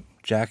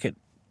jacket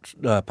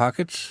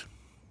pockets,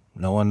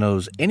 no one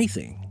knows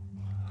anything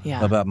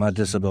about my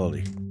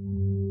disability.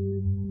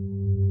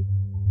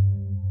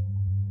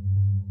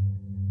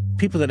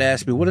 People that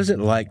ask me, what is it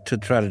like to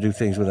try to do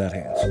things without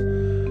hands?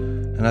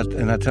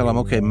 And I tell them,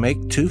 okay,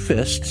 make two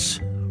fists.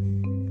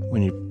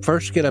 When you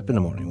first get up in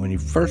the morning, when you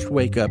first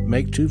wake up,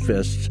 make two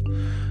fists,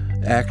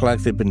 act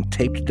like they've been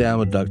taped down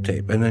with duct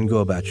tape, and then go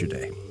about your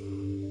day.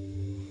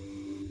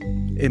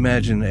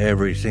 Imagine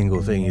every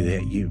single thing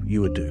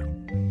you would do.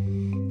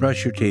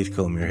 Brush your teeth,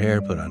 comb your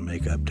hair, put on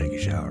makeup, take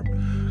a shower,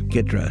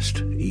 get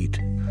dressed, eat.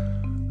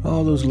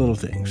 All those little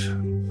things.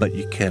 But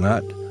you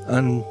cannot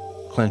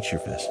unclench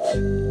your fists.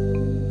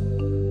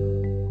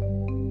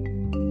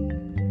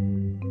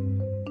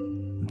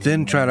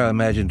 Then try to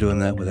imagine doing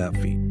that without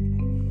feet.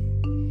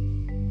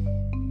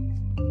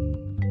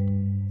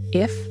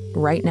 If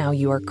right now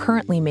you are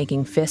currently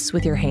making fists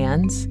with your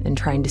hands and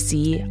trying to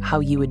see how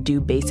you would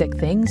do basic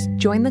things,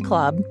 join the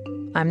club.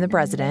 I'm the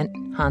president.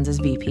 Hans is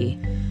VP.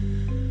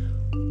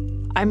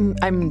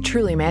 I'm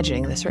truly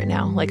imagining this right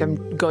now. Like,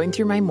 I'm going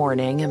through my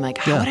morning. I'm like,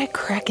 how would I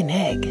crack an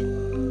egg?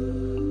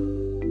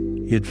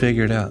 You'd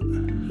figure it out.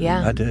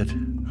 Yeah. I did.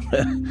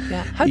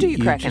 Yeah. How do you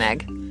crack an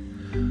egg?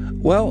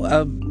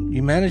 Well,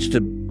 you manage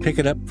to pick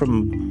it up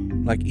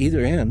from like either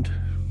end,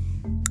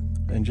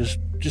 and just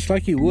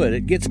like you would.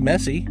 It gets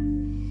messy.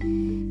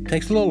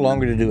 Takes a little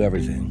longer to do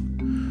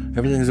everything.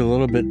 Everything's a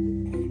little bit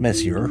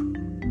messier.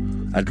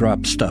 I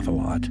drop stuff a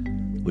lot,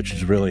 which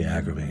is really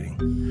aggravating.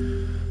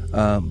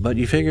 But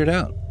you figure it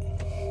out.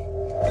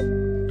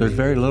 There's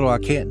very little I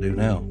can't do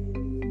now.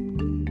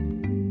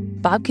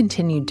 Bob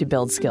continued to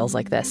build skills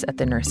like this at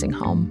the nursing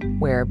home,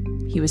 where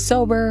he was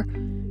sober.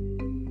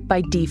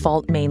 By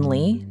default,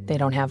 mainly, they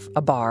don't have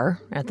a bar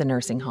at the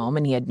nursing home,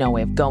 and he had no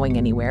way of going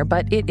anywhere,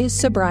 but it is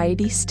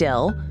sobriety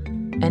still,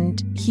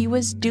 and he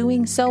was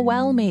doing so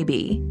well,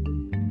 maybe.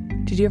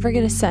 Did you ever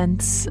get a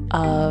sense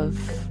of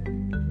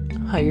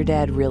how your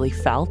dad really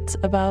felt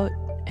about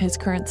his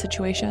current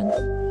situation?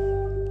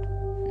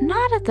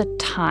 Not at the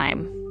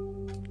time.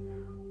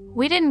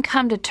 We didn't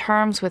come to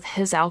terms with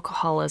his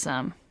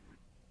alcoholism.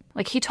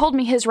 Like, he told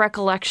me his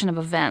recollection of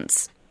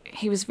events.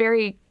 He was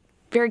very,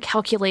 very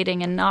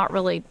calculating and not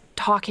really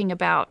talking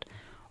about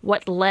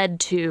what led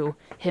to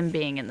him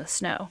being in the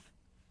snow.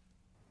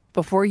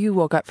 Before you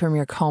woke up from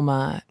your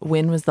coma,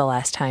 when was the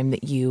last time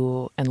that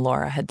you and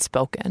Laura had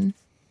spoken?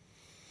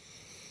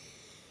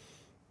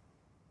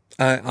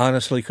 I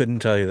honestly couldn't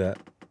tell you that.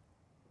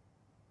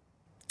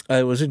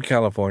 It was in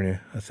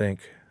California, I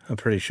think. I'm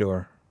pretty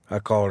sure. I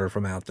called her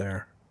from out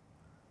there.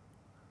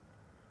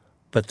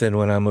 But then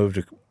when I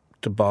moved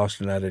to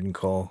Boston, I didn't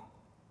call.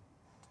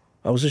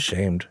 I was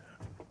ashamed.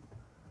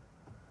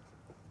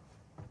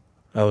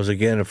 I was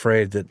again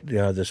afraid that,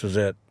 this was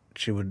it.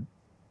 She would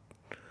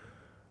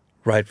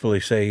rightfully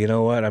say, you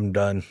know what, I'm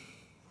done.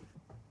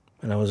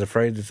 And I was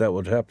afraid that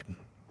would happen.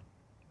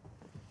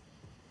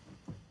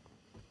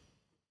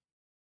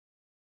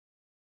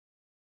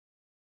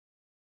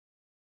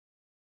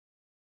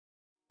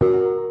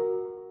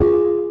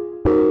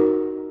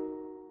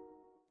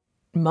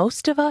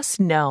 most of us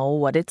know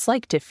what it's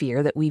like to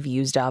fear that we've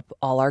used up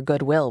all our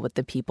goodwill with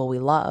the people we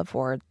love,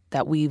 or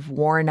that we've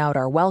worn out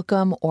our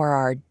welcome or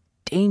are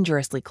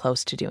dangerously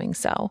close to doing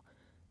so.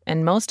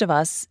 And most of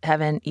us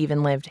haven't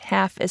even lived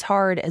half as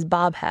hard as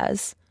Bob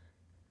has.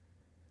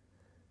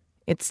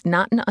 It's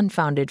not an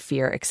unfounded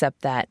fear,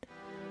 except that,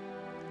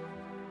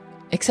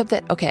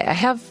 okay, I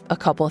have a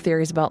couple of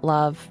theories about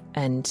love,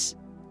 and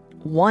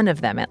one of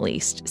them, at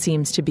least,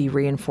 seems to be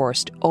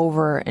reinforced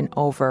over and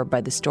over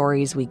by the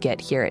stories we get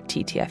here at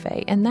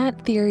TTFA. And that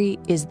theory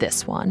is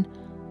this one: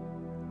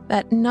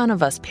 that none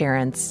of us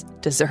parents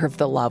deserve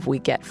the love we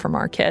get from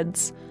our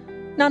kids.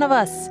 None of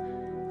us.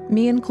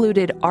 Me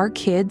included. Our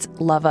kids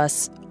love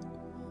us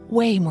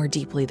way more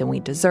deeply than we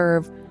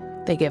deserve.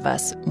 They give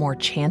us more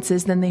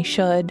chances than they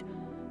should.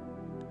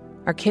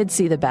 Our kids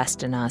see the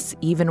best in us,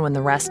 even when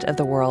the rest of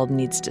the world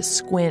needs to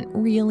squint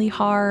really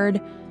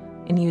hard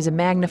and use a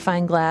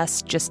magnifying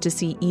glass just to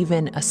see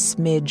even a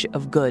smidge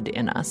of good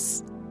in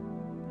us.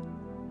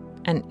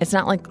 And it's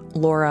not like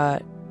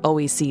Laura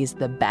always sees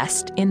the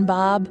best in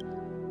Bob,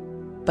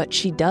 but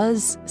she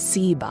does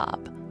see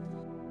Bob.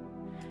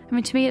 I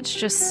mean, to me,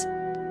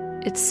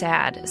 it's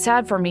sad.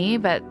 Sad for me,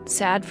 but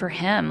sad for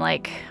him.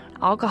 Like,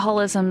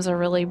 alcoholism's a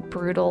really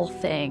brutal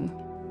thing.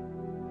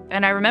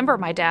 And I remember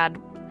my dad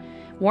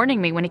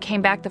warning me when he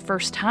came back the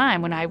first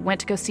time. When I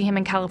went to go see him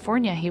in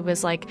California, he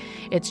was like,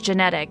 it's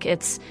genetic. You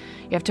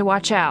have to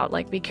watch out,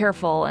 like, be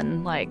careful,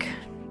 and like,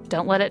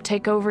 don't let it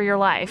take over your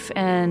life.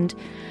 And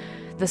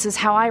this is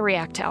how I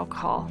react to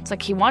alcohol. It's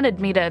like he wanted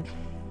me to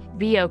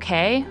be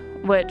okay,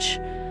 which,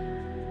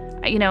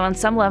 you know, on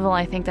some level,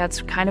 I think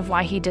that's kind of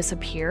why he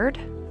disappeared.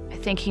 I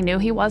think he knew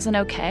he wasn't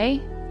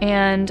okay.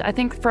 And I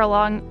think for a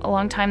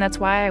long time, that's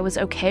why I was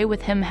okay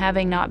with him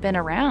having not been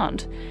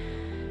around,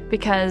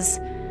 because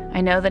I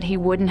know that he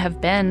wouldn't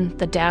have been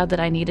the dad that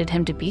I needed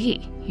him to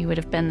be. He would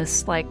have been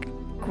this, like,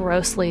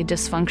 grossly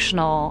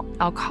dysfunctional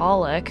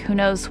alcoholic. Who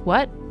knows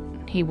what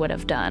he would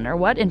have done or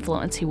what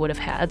influence he would have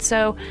had.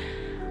 So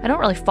I don't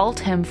really fault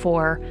him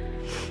for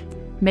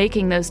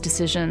making those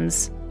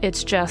decisions.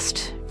 It's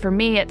just, for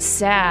me, it's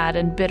sad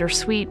and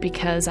bittersweet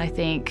because I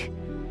think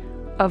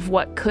of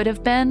what could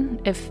have been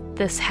if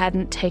this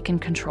hadn't taken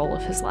control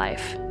of his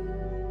life.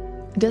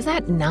 Does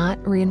that not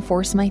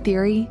reinforce my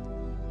theory?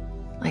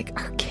 Like,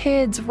 our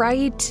kids,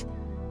 right?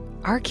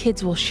 Our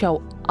kids will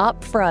show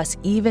up for us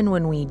even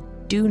when we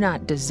do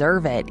not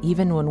deserve it,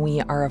 even when we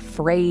are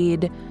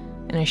afraid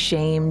and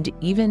ashamed,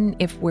 even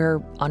if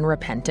we're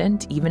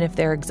unrepentant, even if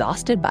they're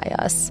exhausted by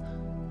us.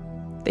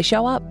 They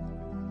show up.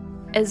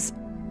 As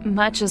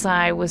much as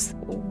I was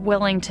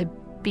willing to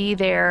be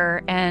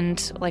there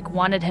and, like,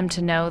 wanted him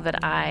to know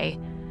that I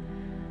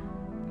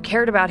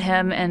cared about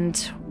him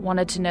and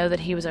wanted to know that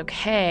he was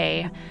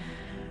okay,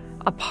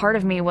 a part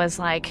of me was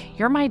like,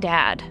 you're my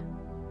dad.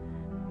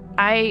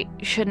 I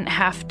shouldn't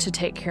have to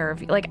take care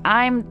of you. Like,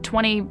 I'm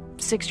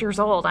 26 years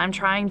old. I'm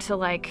trying to,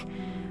 like,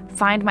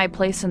 find my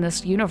place in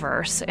this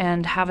universe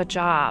and have a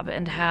job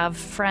and have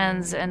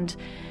friends and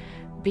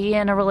be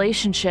in a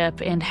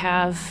relationship and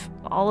have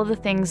all of the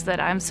things that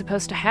I'm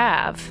supposed to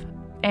have.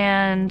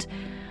 And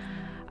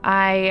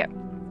I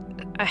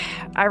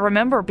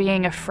remember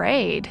being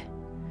afraid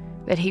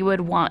that he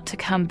would want to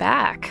come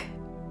back,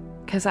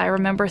 because I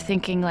remember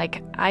thinking,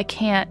 like, I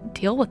can't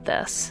deal with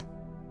this.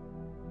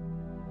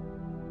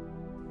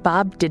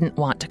 Bob didn't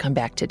want to come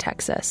back to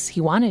Texas.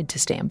 He wanted to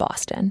stay in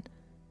Boston.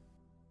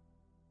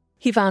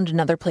 He found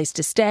another place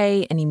to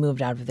stay, and he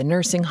moved out of the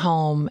nursing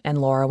home, and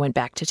Laura went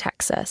back to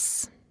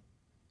Texas.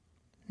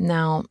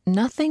 Now,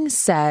 nothing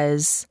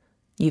says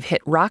you've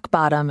hit rock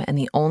bottom and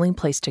the only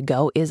place to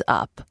go is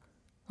up,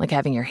 like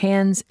having your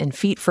hands and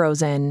feet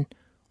frozen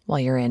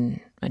while you're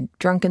in a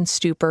drunken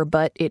stupor,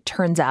 but it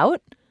turns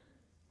out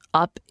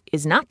up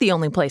is not the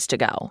only place to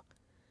go.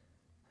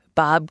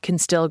 Bob can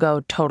still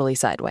go totally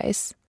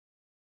sideways.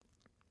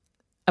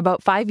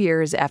 About 5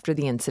 years after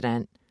the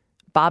incident,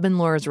 Bob and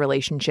Laura's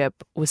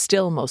relationship was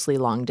still mostly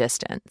long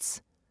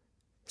distance.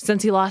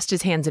 Since he lost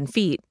his hands and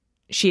feet,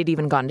 she had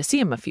even gone to see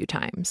him a few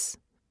times.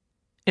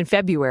 In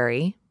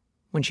February,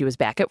 when she was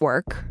back at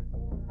work,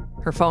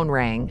 her phone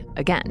rang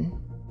again.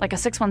 Like a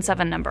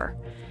 617 number.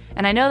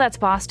 And I know that's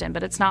Boston,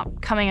 but it's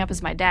not coming up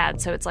as my dad,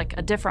 so it's like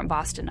a different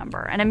Boston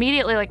number. And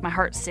immediately, like, my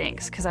heart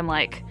sinks, because I'm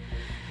like,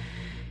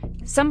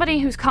 somebody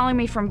who's calling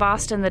me from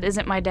Boston that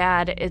isn't my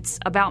dad, it's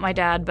about my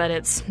dad, but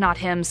it's not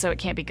him, so it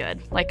can't be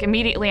good. Like,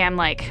 immediately I'm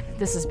like,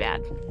 this is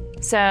bad.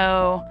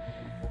 So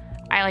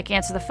I, like,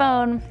 answer the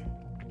phone,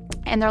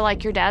 and they're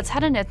like, your dad's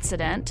had an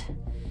incident.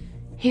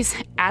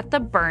 He's at the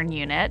burn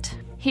unit.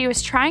 He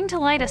was trying to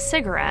light a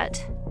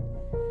cigarette,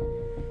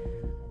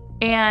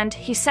 and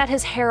he set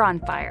his hair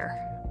on fire.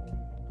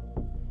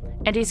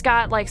 And he's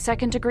got, like,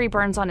 second-degree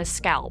burns on his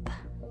scalp.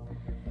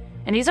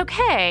 And he's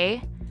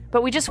okay,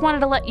 but we just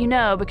wanted to let you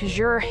know because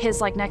you're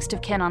his, like, next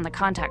of kin on the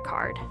contact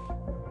card.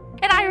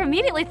 And I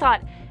immediately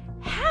thought,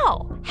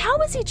 how? How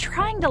was he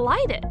trying to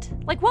light it?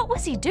 Like, what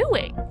was he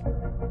doing?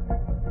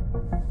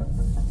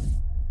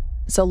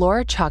 So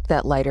Laura chalked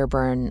that lighter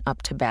burn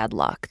up to bad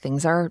luck.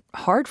 Things are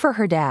hard for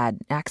her dad.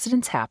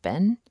 Accidents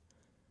happen.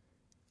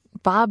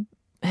 Bob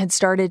had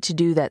started to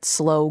do that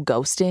slow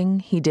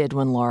ghosting he did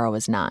when Laura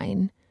was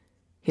 9.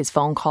 His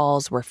phone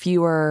calls were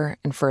fewer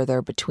and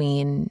further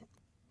between.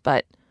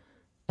 But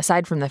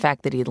aside from the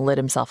fact that he'd lit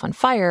himself on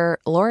fire,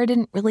 Laura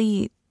didn't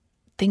really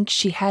think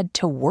she had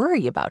to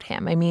worry about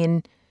him. I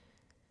mean,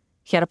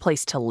 he had a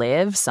place to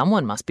live.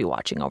 Someone must be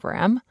watching over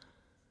him.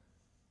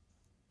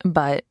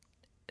 But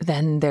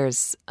then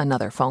there's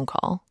another phone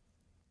call.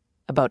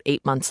 About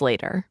 8 months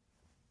later.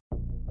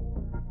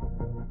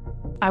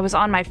 I was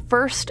on my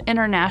first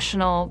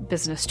international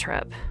business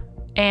trip,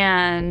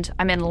 and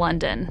I'm in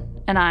London,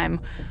 and I'm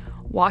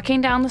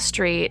walking down the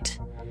street,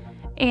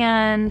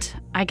 and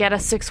I get a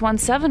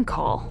 617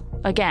 call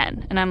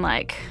again, and I'm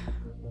like,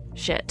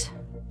 shit.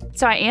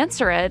 So I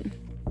answer it,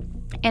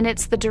 and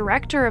it's the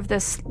director of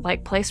this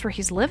place where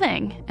he's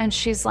living, and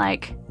she's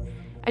like,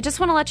 I just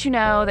want to let you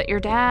know that your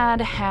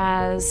dad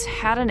has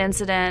had an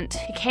incident.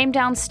 He came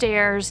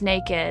downstairs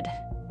naked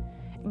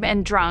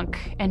and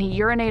drunk, and he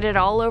urinated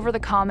all over the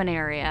common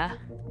area,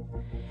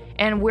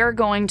 and we're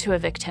going to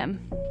evict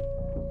him.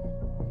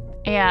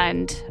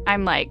 And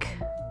I'm like,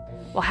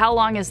 well, how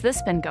long has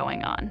this been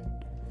going on?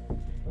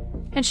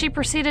 And she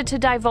proceeded to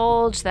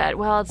divulge that,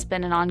 well, it's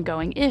been an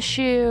ongoing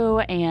issue,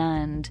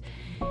 and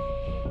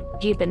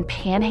he'd been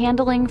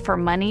panhandling for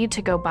money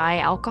to go buy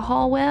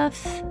alcohol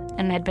with,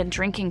 and had been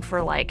drinking for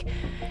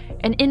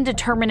an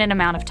indeterminate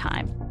amount of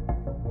time.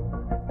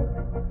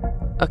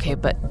 Okay,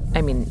 but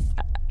I mean,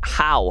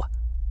 how?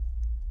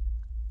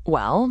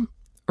 Well,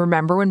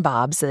 remember when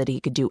Bob said he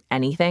could do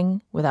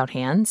anything without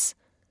hands?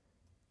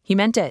 He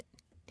meant it.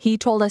 He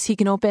told us he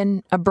can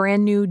open a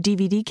brand new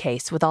DVD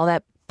case with all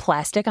that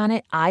plastic on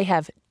it. I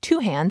have 2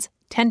 hands,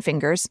 10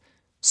 fingers,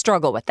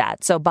 struggle with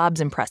that. So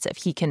Bob's impressive.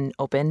 He can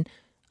open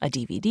a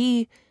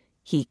DVD.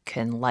 He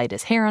can light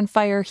his hair on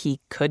fire. He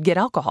could get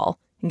alcohol.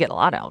 He can get a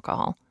lot of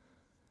alcohol.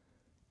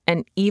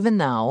 And even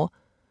though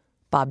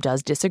Bob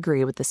does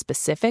disagree with the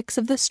specifics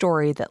of the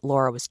story that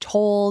Laura was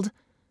told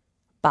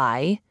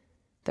by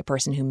the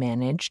person who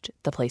managed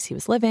the place he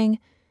was living,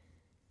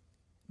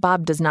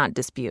 Bob does not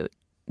dispute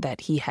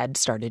that he had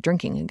started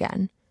drinking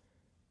again,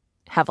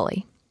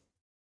 heavily.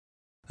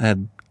 I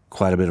had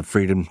quite a bit of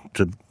freedom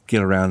to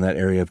get around that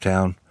area of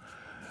town,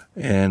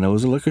 and there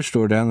was a liquor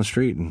store down the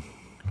street, and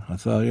I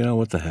thought,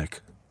 what the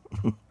heck?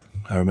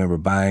 I remember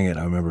buying it.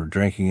 I remember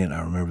drinking it.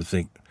 I remember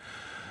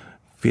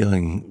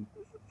feeling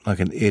like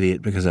an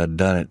idiot because I'd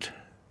done it,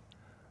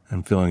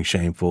 and feeling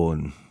shameful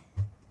and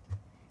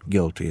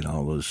guilty and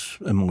all those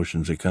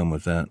emotions that come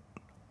with that.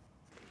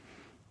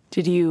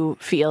 Did you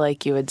feel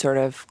like you had sort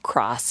of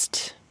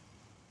crossed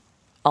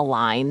a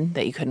line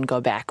that you couldn't go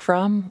back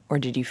from? Or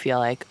did you feel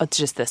like, it's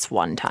just this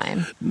one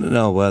time?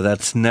 No, well,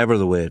 that's never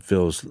the way it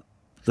feels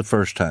the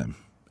first time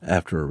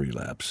after a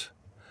relapse.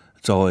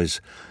 It's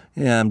always,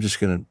 I'm just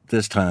going to,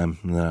 this time,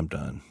 and then I'm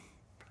done.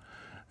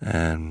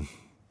 And,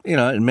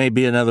 it may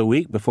be another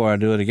week before I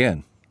do it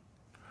again.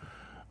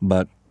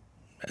 But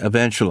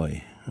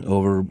eventually,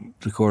 over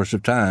the course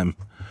of time,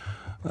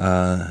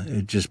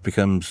 it just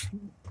becomes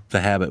the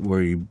habit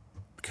where you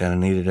kind of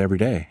need it every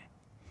day.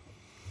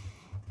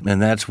 And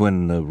that's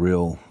when the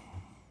real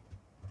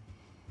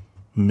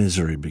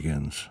misery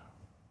begins.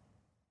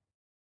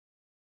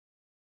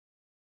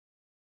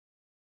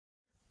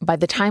 By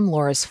the time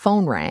Laura's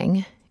phone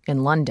rang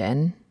in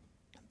London,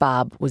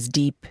 Bob was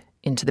deep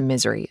into the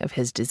misery of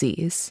his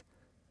disease.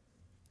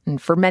 And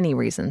for many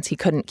reasons, he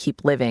couldn't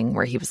keep living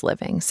where he was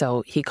living.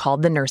 So he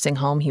called the nursing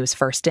home he was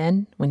first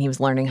in when he was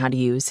learning how to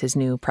use his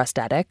new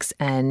prosthetics,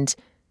 and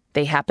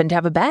they happened to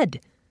have a bed,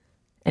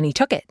 and he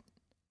took it.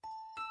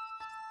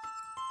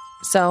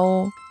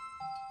 So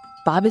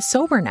Bob is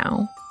sober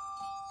now.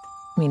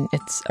 I mean,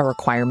 it's a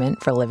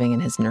requirement for living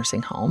in his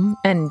nursing home,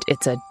 and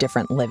it's a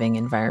different living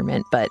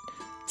environment, but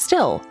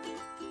still,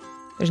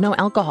 there's no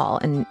alcohol,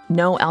 and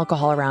no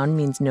alcohol around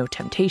means no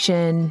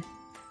temptation,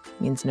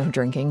 means no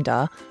drinking,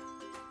 duh.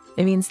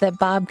 It means that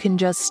Bob can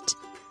just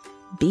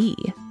be.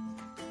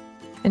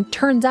 And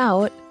turns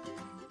out,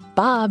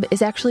 Bob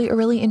is actually a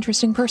really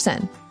interesting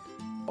person.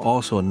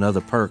 Also,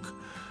 another perk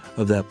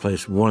of that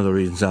place, one of the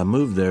reasons I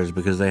moved there is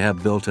because they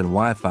have built-in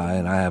Wi-Fi,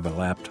 and I have a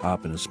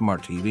laptop and a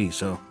smart TV,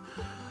 so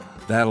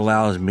that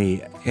allows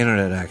me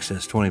internet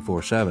access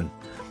 24/7.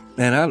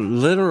 And I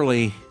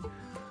literally,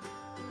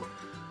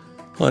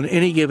 on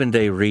any given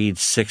day, read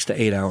 6 to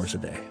 8 hours a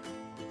day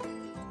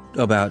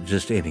about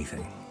just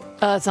anything.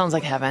 It sounds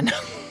like heaven.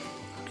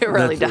 It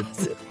really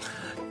does.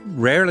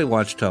 Rarely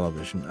watch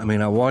television. I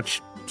mean, I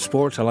watch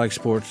sports. I like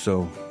sports,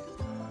 so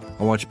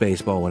I watch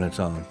baseball when it's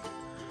on.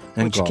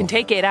 And which golf. Can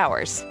take 8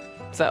 hours.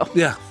 So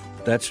yeah,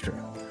 that's true.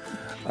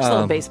 Just a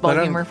little baseball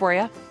humor for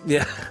you.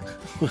 Yeah,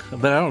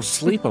 but I don't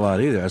sleep a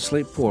lot either. I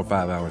sleep 4 or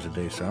 5 hours a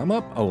day, so I'm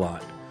up a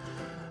lot.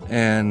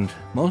 And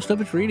most of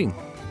it's reading.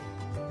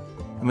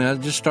 I mean, I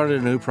just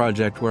started a new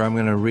project where I'm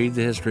going to read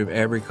the history of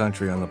every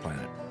country on the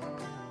planet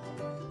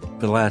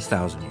for the last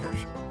 1,000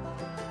 years,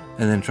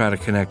 and then try to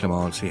connect them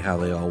all and see how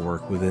they all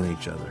work within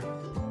each other.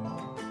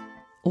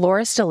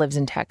 Laura still lives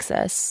in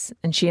Texas,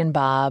 and she and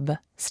Bob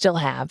still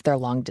have their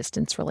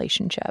long-distance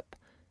relationship.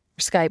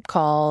 Skype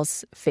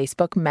calls,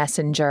 Facebook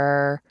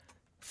Messenger,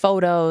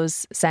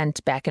 photos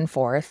sent back and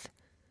forth.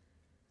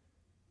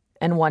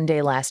 And one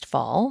day last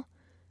fall,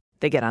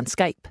 they get on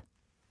Skype.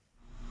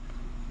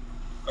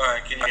 All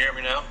right, can you hear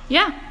me now?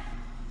 Yeah.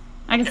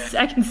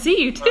 I can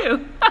see you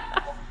too.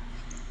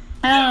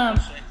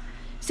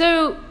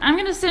 So I'm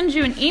going to send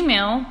you an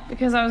email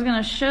because I was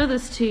going to show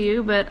this to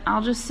you, but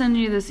I'll just send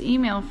you this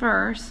email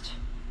first.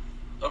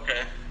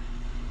 Okay.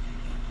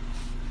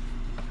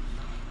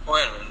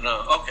 Wait a minute,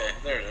 no. Okay,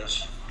 there it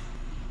is.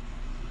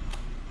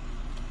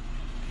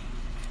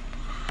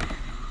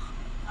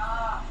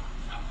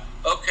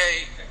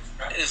 Okay,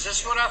 is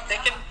this what I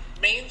think it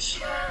means?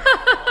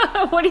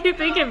 What do you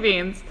think it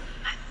means?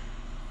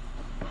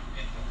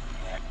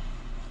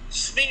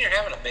 Does this mean you're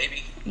having a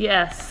baby?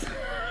 Yes.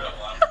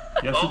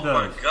 Yes, Oh it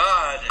does. my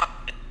God.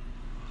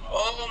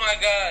 Oh my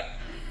God.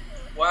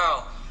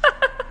 Wow.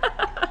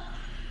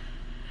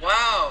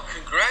 Wow,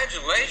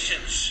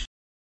 congratulations.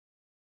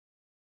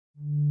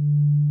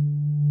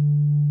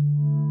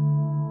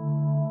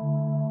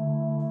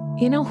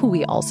 You know who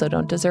we also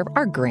don't deserve?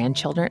 Our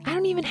grandchildren. I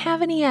don't even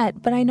have any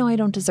yet, but I know I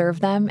don't deserve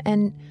them.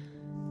 And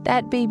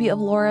that baby of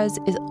Laura's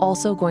is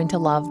also going to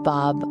love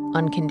Bob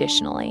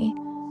unconditionally.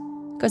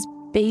 Because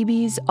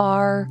babies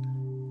are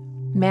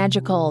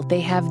magical. They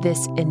have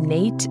this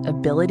innate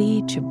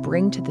ability to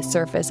bring to the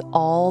surface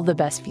all the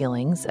best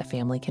feelings a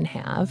family can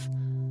have.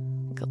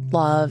 Like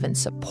love and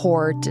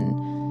support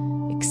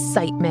and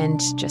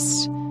excitement,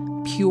 just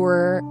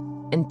pure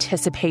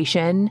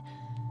anticipation.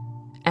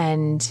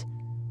 And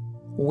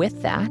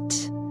with that,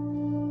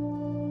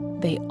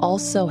 they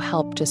also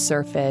help to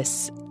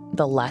surface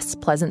the less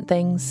pleasant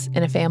things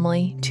in a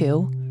family,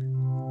 too.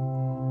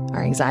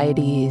 Our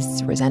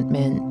anxieties,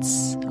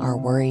 resentments, our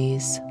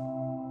worries.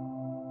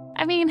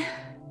 I mean,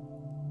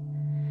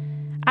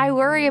 I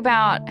worry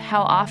about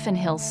how often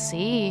he'll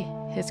see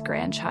his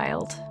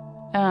grandchild.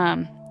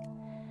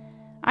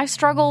 I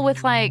struggle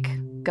with,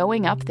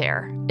 going up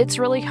there. It's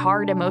really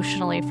hard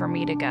emotionally for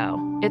me to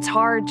go. It's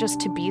hard just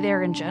to be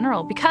there in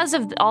general. Because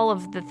of all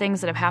of the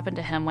things that have happened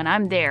to him, when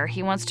I'm there,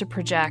 he wants to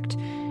project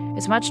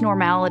as much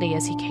normality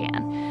as he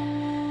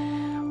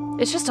can.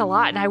 It's just a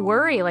lot, and I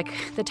worry,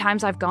 the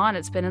times I've gone,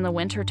 it's been in the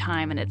winter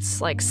time, and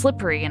it's,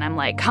 slippery, and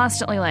I'm,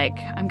 constantly,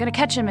 I'm gonna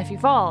catch him if he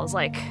falls.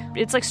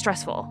 It's,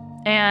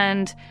 stressful.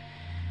 And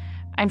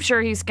I'm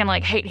sure he's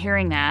gonna, hate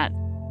hearing that.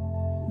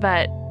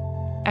 But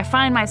I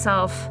find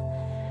myself,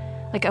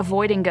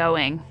 avoiding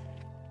going.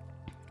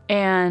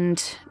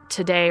 And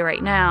today,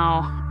 right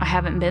now, I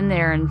haven't been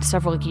there in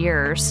several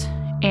years,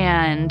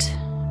 and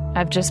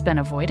I've just been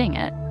avoiding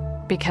it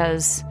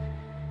because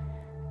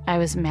I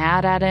was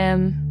mad at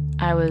him.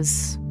 I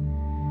was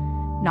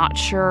not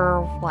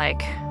sure,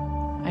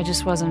 I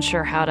just wasn't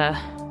sure how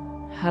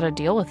to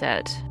deal with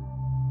it.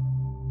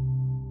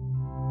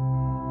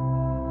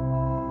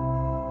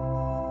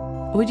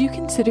 Would you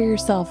consider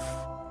yourself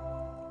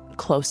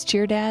close to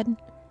your dad?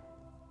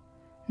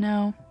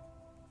 No.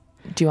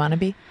 Do you want to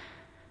be?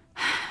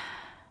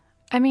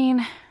 I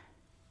mean,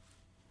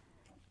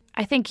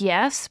 I think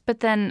yes,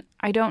 but then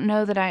I don't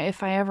know that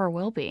if I ever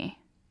will be.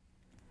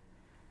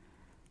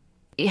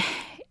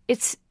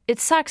 It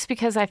sucks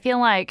because I feel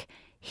like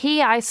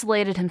he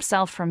isolated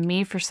himself from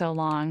me for so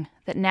long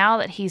that now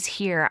that he's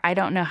here, I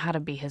don't know how to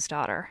be his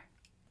daughter.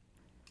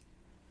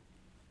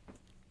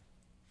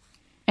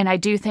 And I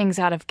do things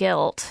out of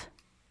guilt,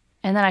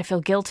 and then I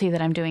feel guilty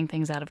that I'm doing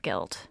things out of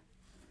guilt.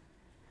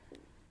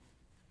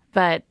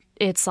 But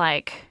it's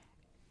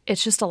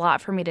just a lot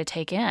for me to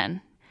take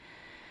in.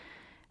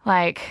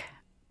 I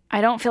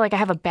don't feel like I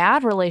have a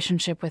bad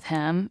relationship with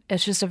him.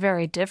 It's just a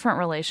very different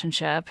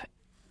relationship.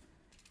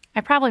 I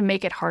probably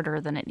make it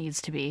harder than it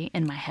needs to be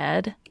in my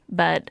head,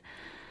 but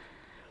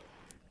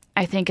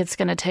I think it's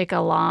going to take a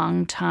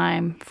long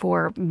time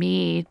for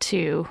me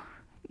to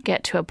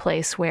get to a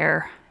place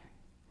where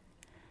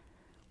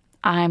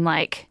I'm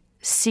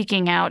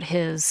seeking out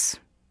his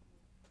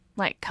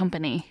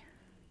company.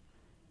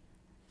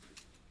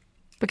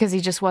 Because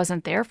he just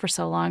wasn't there for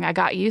so long. I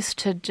got used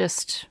to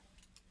just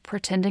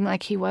pretending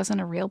like he wasn't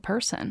a real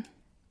person.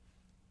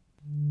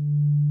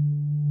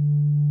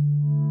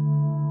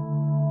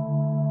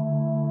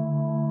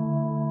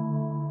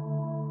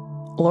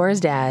 Laura's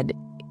dad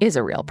is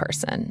a real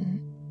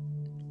person.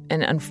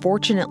 And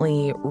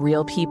unfortunately,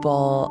 real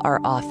people are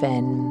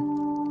often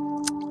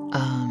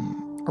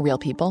real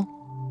people.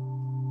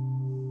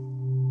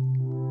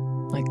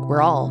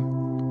 We're all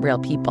real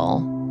people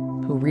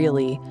who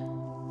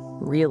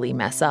really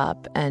mess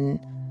up. And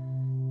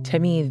to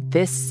me,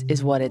 this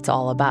is what it's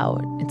all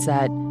about. It's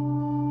that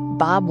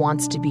Bob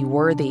wants to be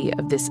worthy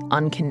of this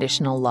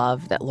unconditional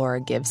love that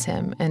Laura gives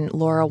him. And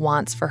Laura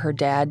wants for her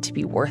dad to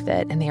be worth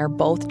it. And they are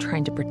both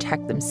trying to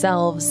protect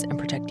themselves and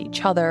protect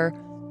each other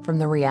from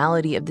the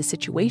reality of the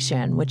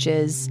situation, which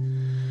is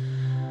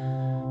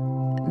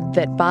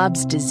that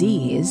Bob's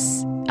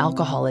disease,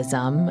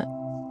 alcoholism,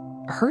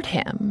 hurt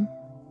him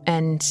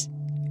and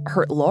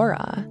hurt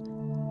Laura.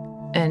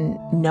 And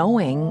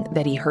knowing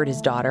that he hurt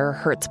his daughter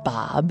hurts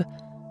Bob.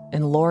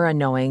 And Laura,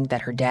 knowing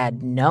that her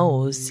dad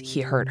knows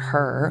he hurt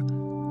her,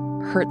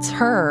 hurts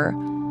her.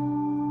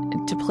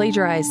 To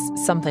plagiarize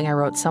something I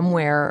wrote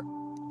somewhere,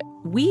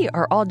 we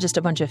are all just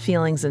a bunch of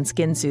feelings and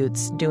skin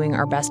suits doing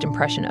our best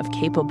impression of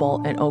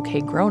capable and okay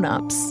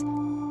grown-ups.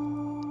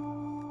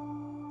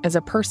 As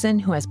a person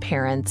who has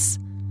parents,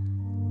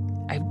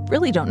 I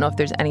really don't know if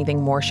there's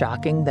anything more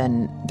shocking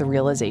than the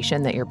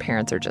realization that your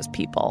parents are just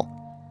people.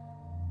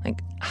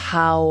 Like,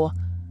 how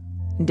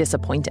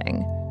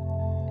disappointing.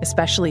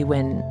 Especially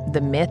when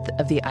the myth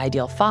of the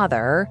ideal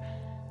father,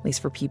 at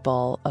least for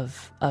people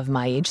of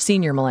my age,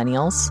 senior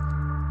millennials,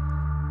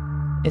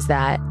 is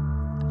that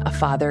a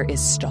father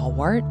is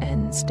stalwart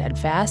and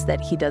steadfast, that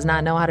he does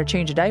not know how to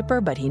change a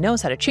diaper, but he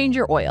knows how to change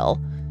your oil.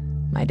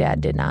 My dad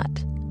did not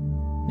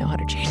know how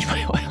to change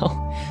my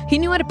oil. He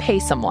knew how to pay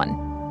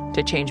someone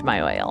to change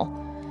my oil.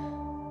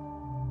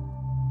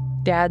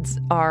 Dads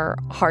are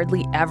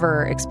hardly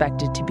ever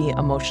expected to be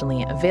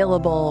emotionally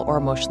available or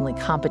emotionally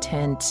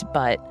competent,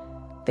 but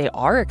they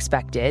are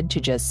expected to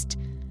just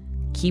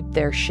keep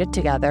their shit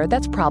together.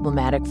 That's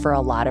problematic for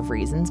a lot of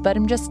reasons, but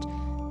I'm just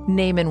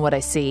naming what I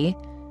see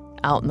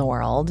out in the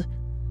world.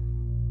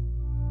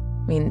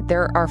 I mean,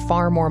 there are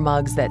far more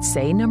mugs that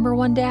say number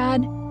one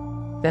dad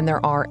than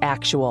there are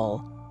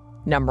actual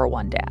number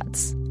one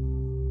dads.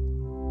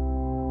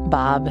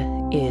 Bob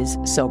is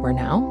sober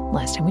now.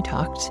 Last time we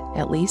talked,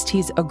 at least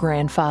he's a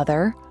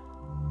grandfather.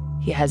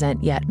 He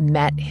hasn't yet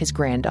met his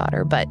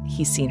granddaughter, but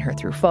he's seen her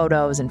through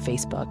photos and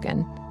Facebook,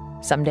 and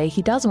someday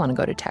he does want to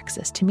go to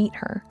Texas to meet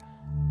her.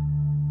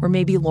 Or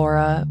maybe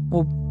Laura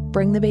will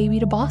bring the baby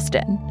to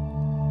Boston.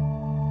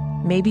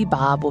 Maybe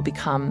Bob will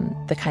become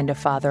the kind of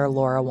father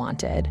Laura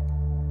wanted.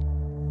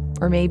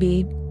 Or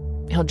maybe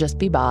he'll just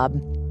be Bob,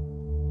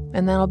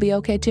 and that'll be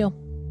okay too.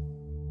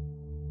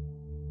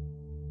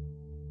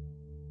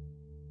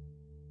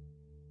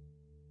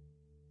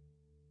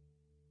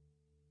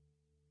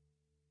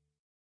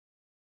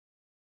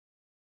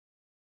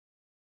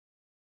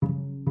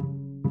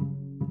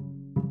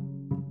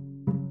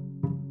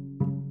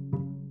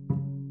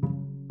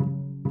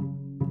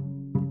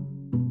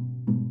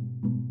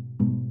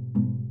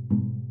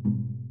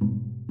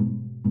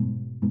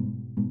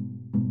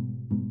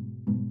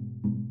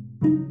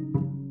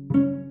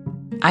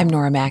 I'm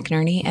Nora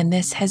McInerney, and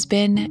this has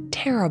been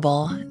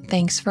Terrible.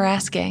 Thanks for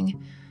asking.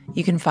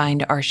 You can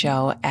find our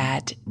show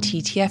at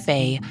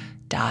ttfa.org.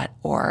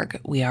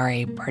 We are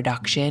a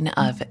production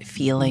of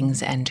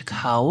Feelings &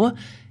 Co.,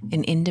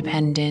 an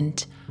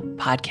independent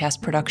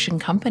podcast production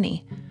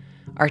company.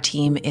 Our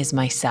team is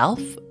myself,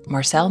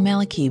 Marcel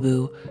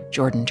Malakibu,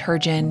 Jordan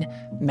Turgeon,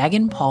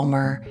 Megan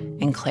Palmer,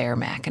 and Claire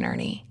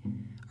McInerney.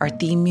 Our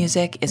theme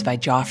music is by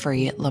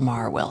Joffrey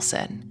Lamar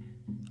Wilson.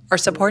 Our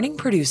supporting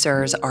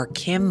producers are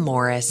Kim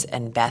Morris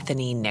and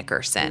Bethany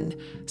Nickerson.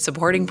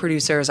 Supporting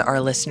producers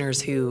are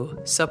listeners who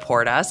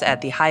support us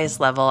at the highest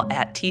level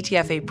at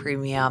TTFA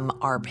Premium,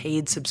 our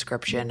paid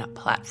subscription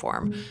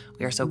platform.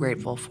 We are so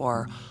grateful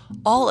for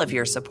all of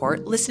your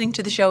support. Listening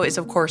to the show is,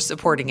 of course,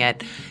 supporting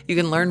it. You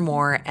can learn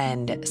more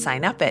and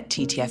sign up at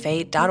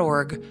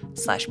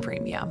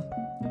ttfa.org/premium.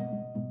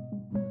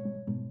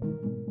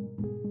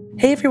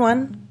 Hey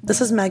everyone, this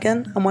is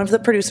Megan. I'm one of the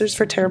producers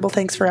for Terrible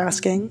Thanks for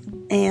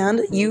Asking, and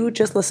you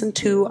just listened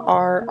to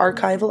our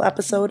archival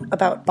episode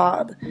about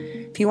Bob.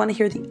 If you want to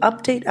hear the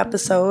update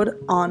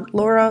episode on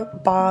Laura,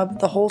 Bob,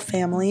 the whole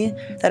family,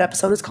 that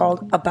episode is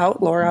called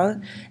About Laura,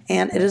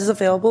 and it is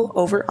available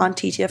over on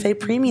TTFA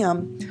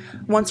Premium.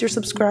 Once you're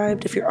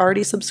subscribed, if you're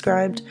already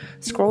subscribed,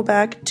 scroll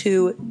back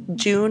to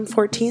June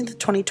 14th,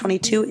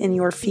 2022 in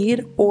your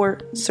feed,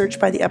 or search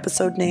by the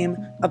episode name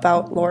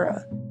About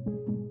Laura.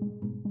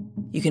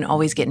 You can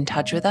always get in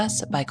touch with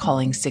us by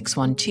calling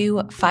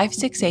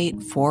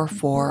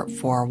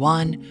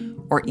 612-568-4441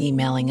 or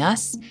emailing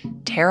us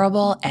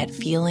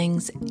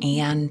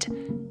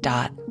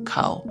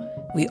terrible@feelingsand.co.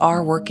 We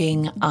are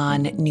working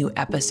on new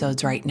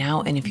episodes right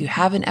now, and if you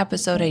have an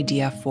episode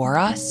idea for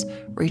us,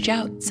 reach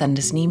out, send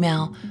us an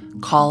email,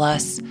 call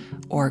us,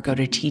 or go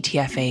to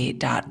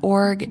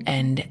ttfa.org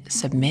and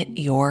submit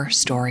your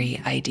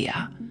story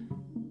idea.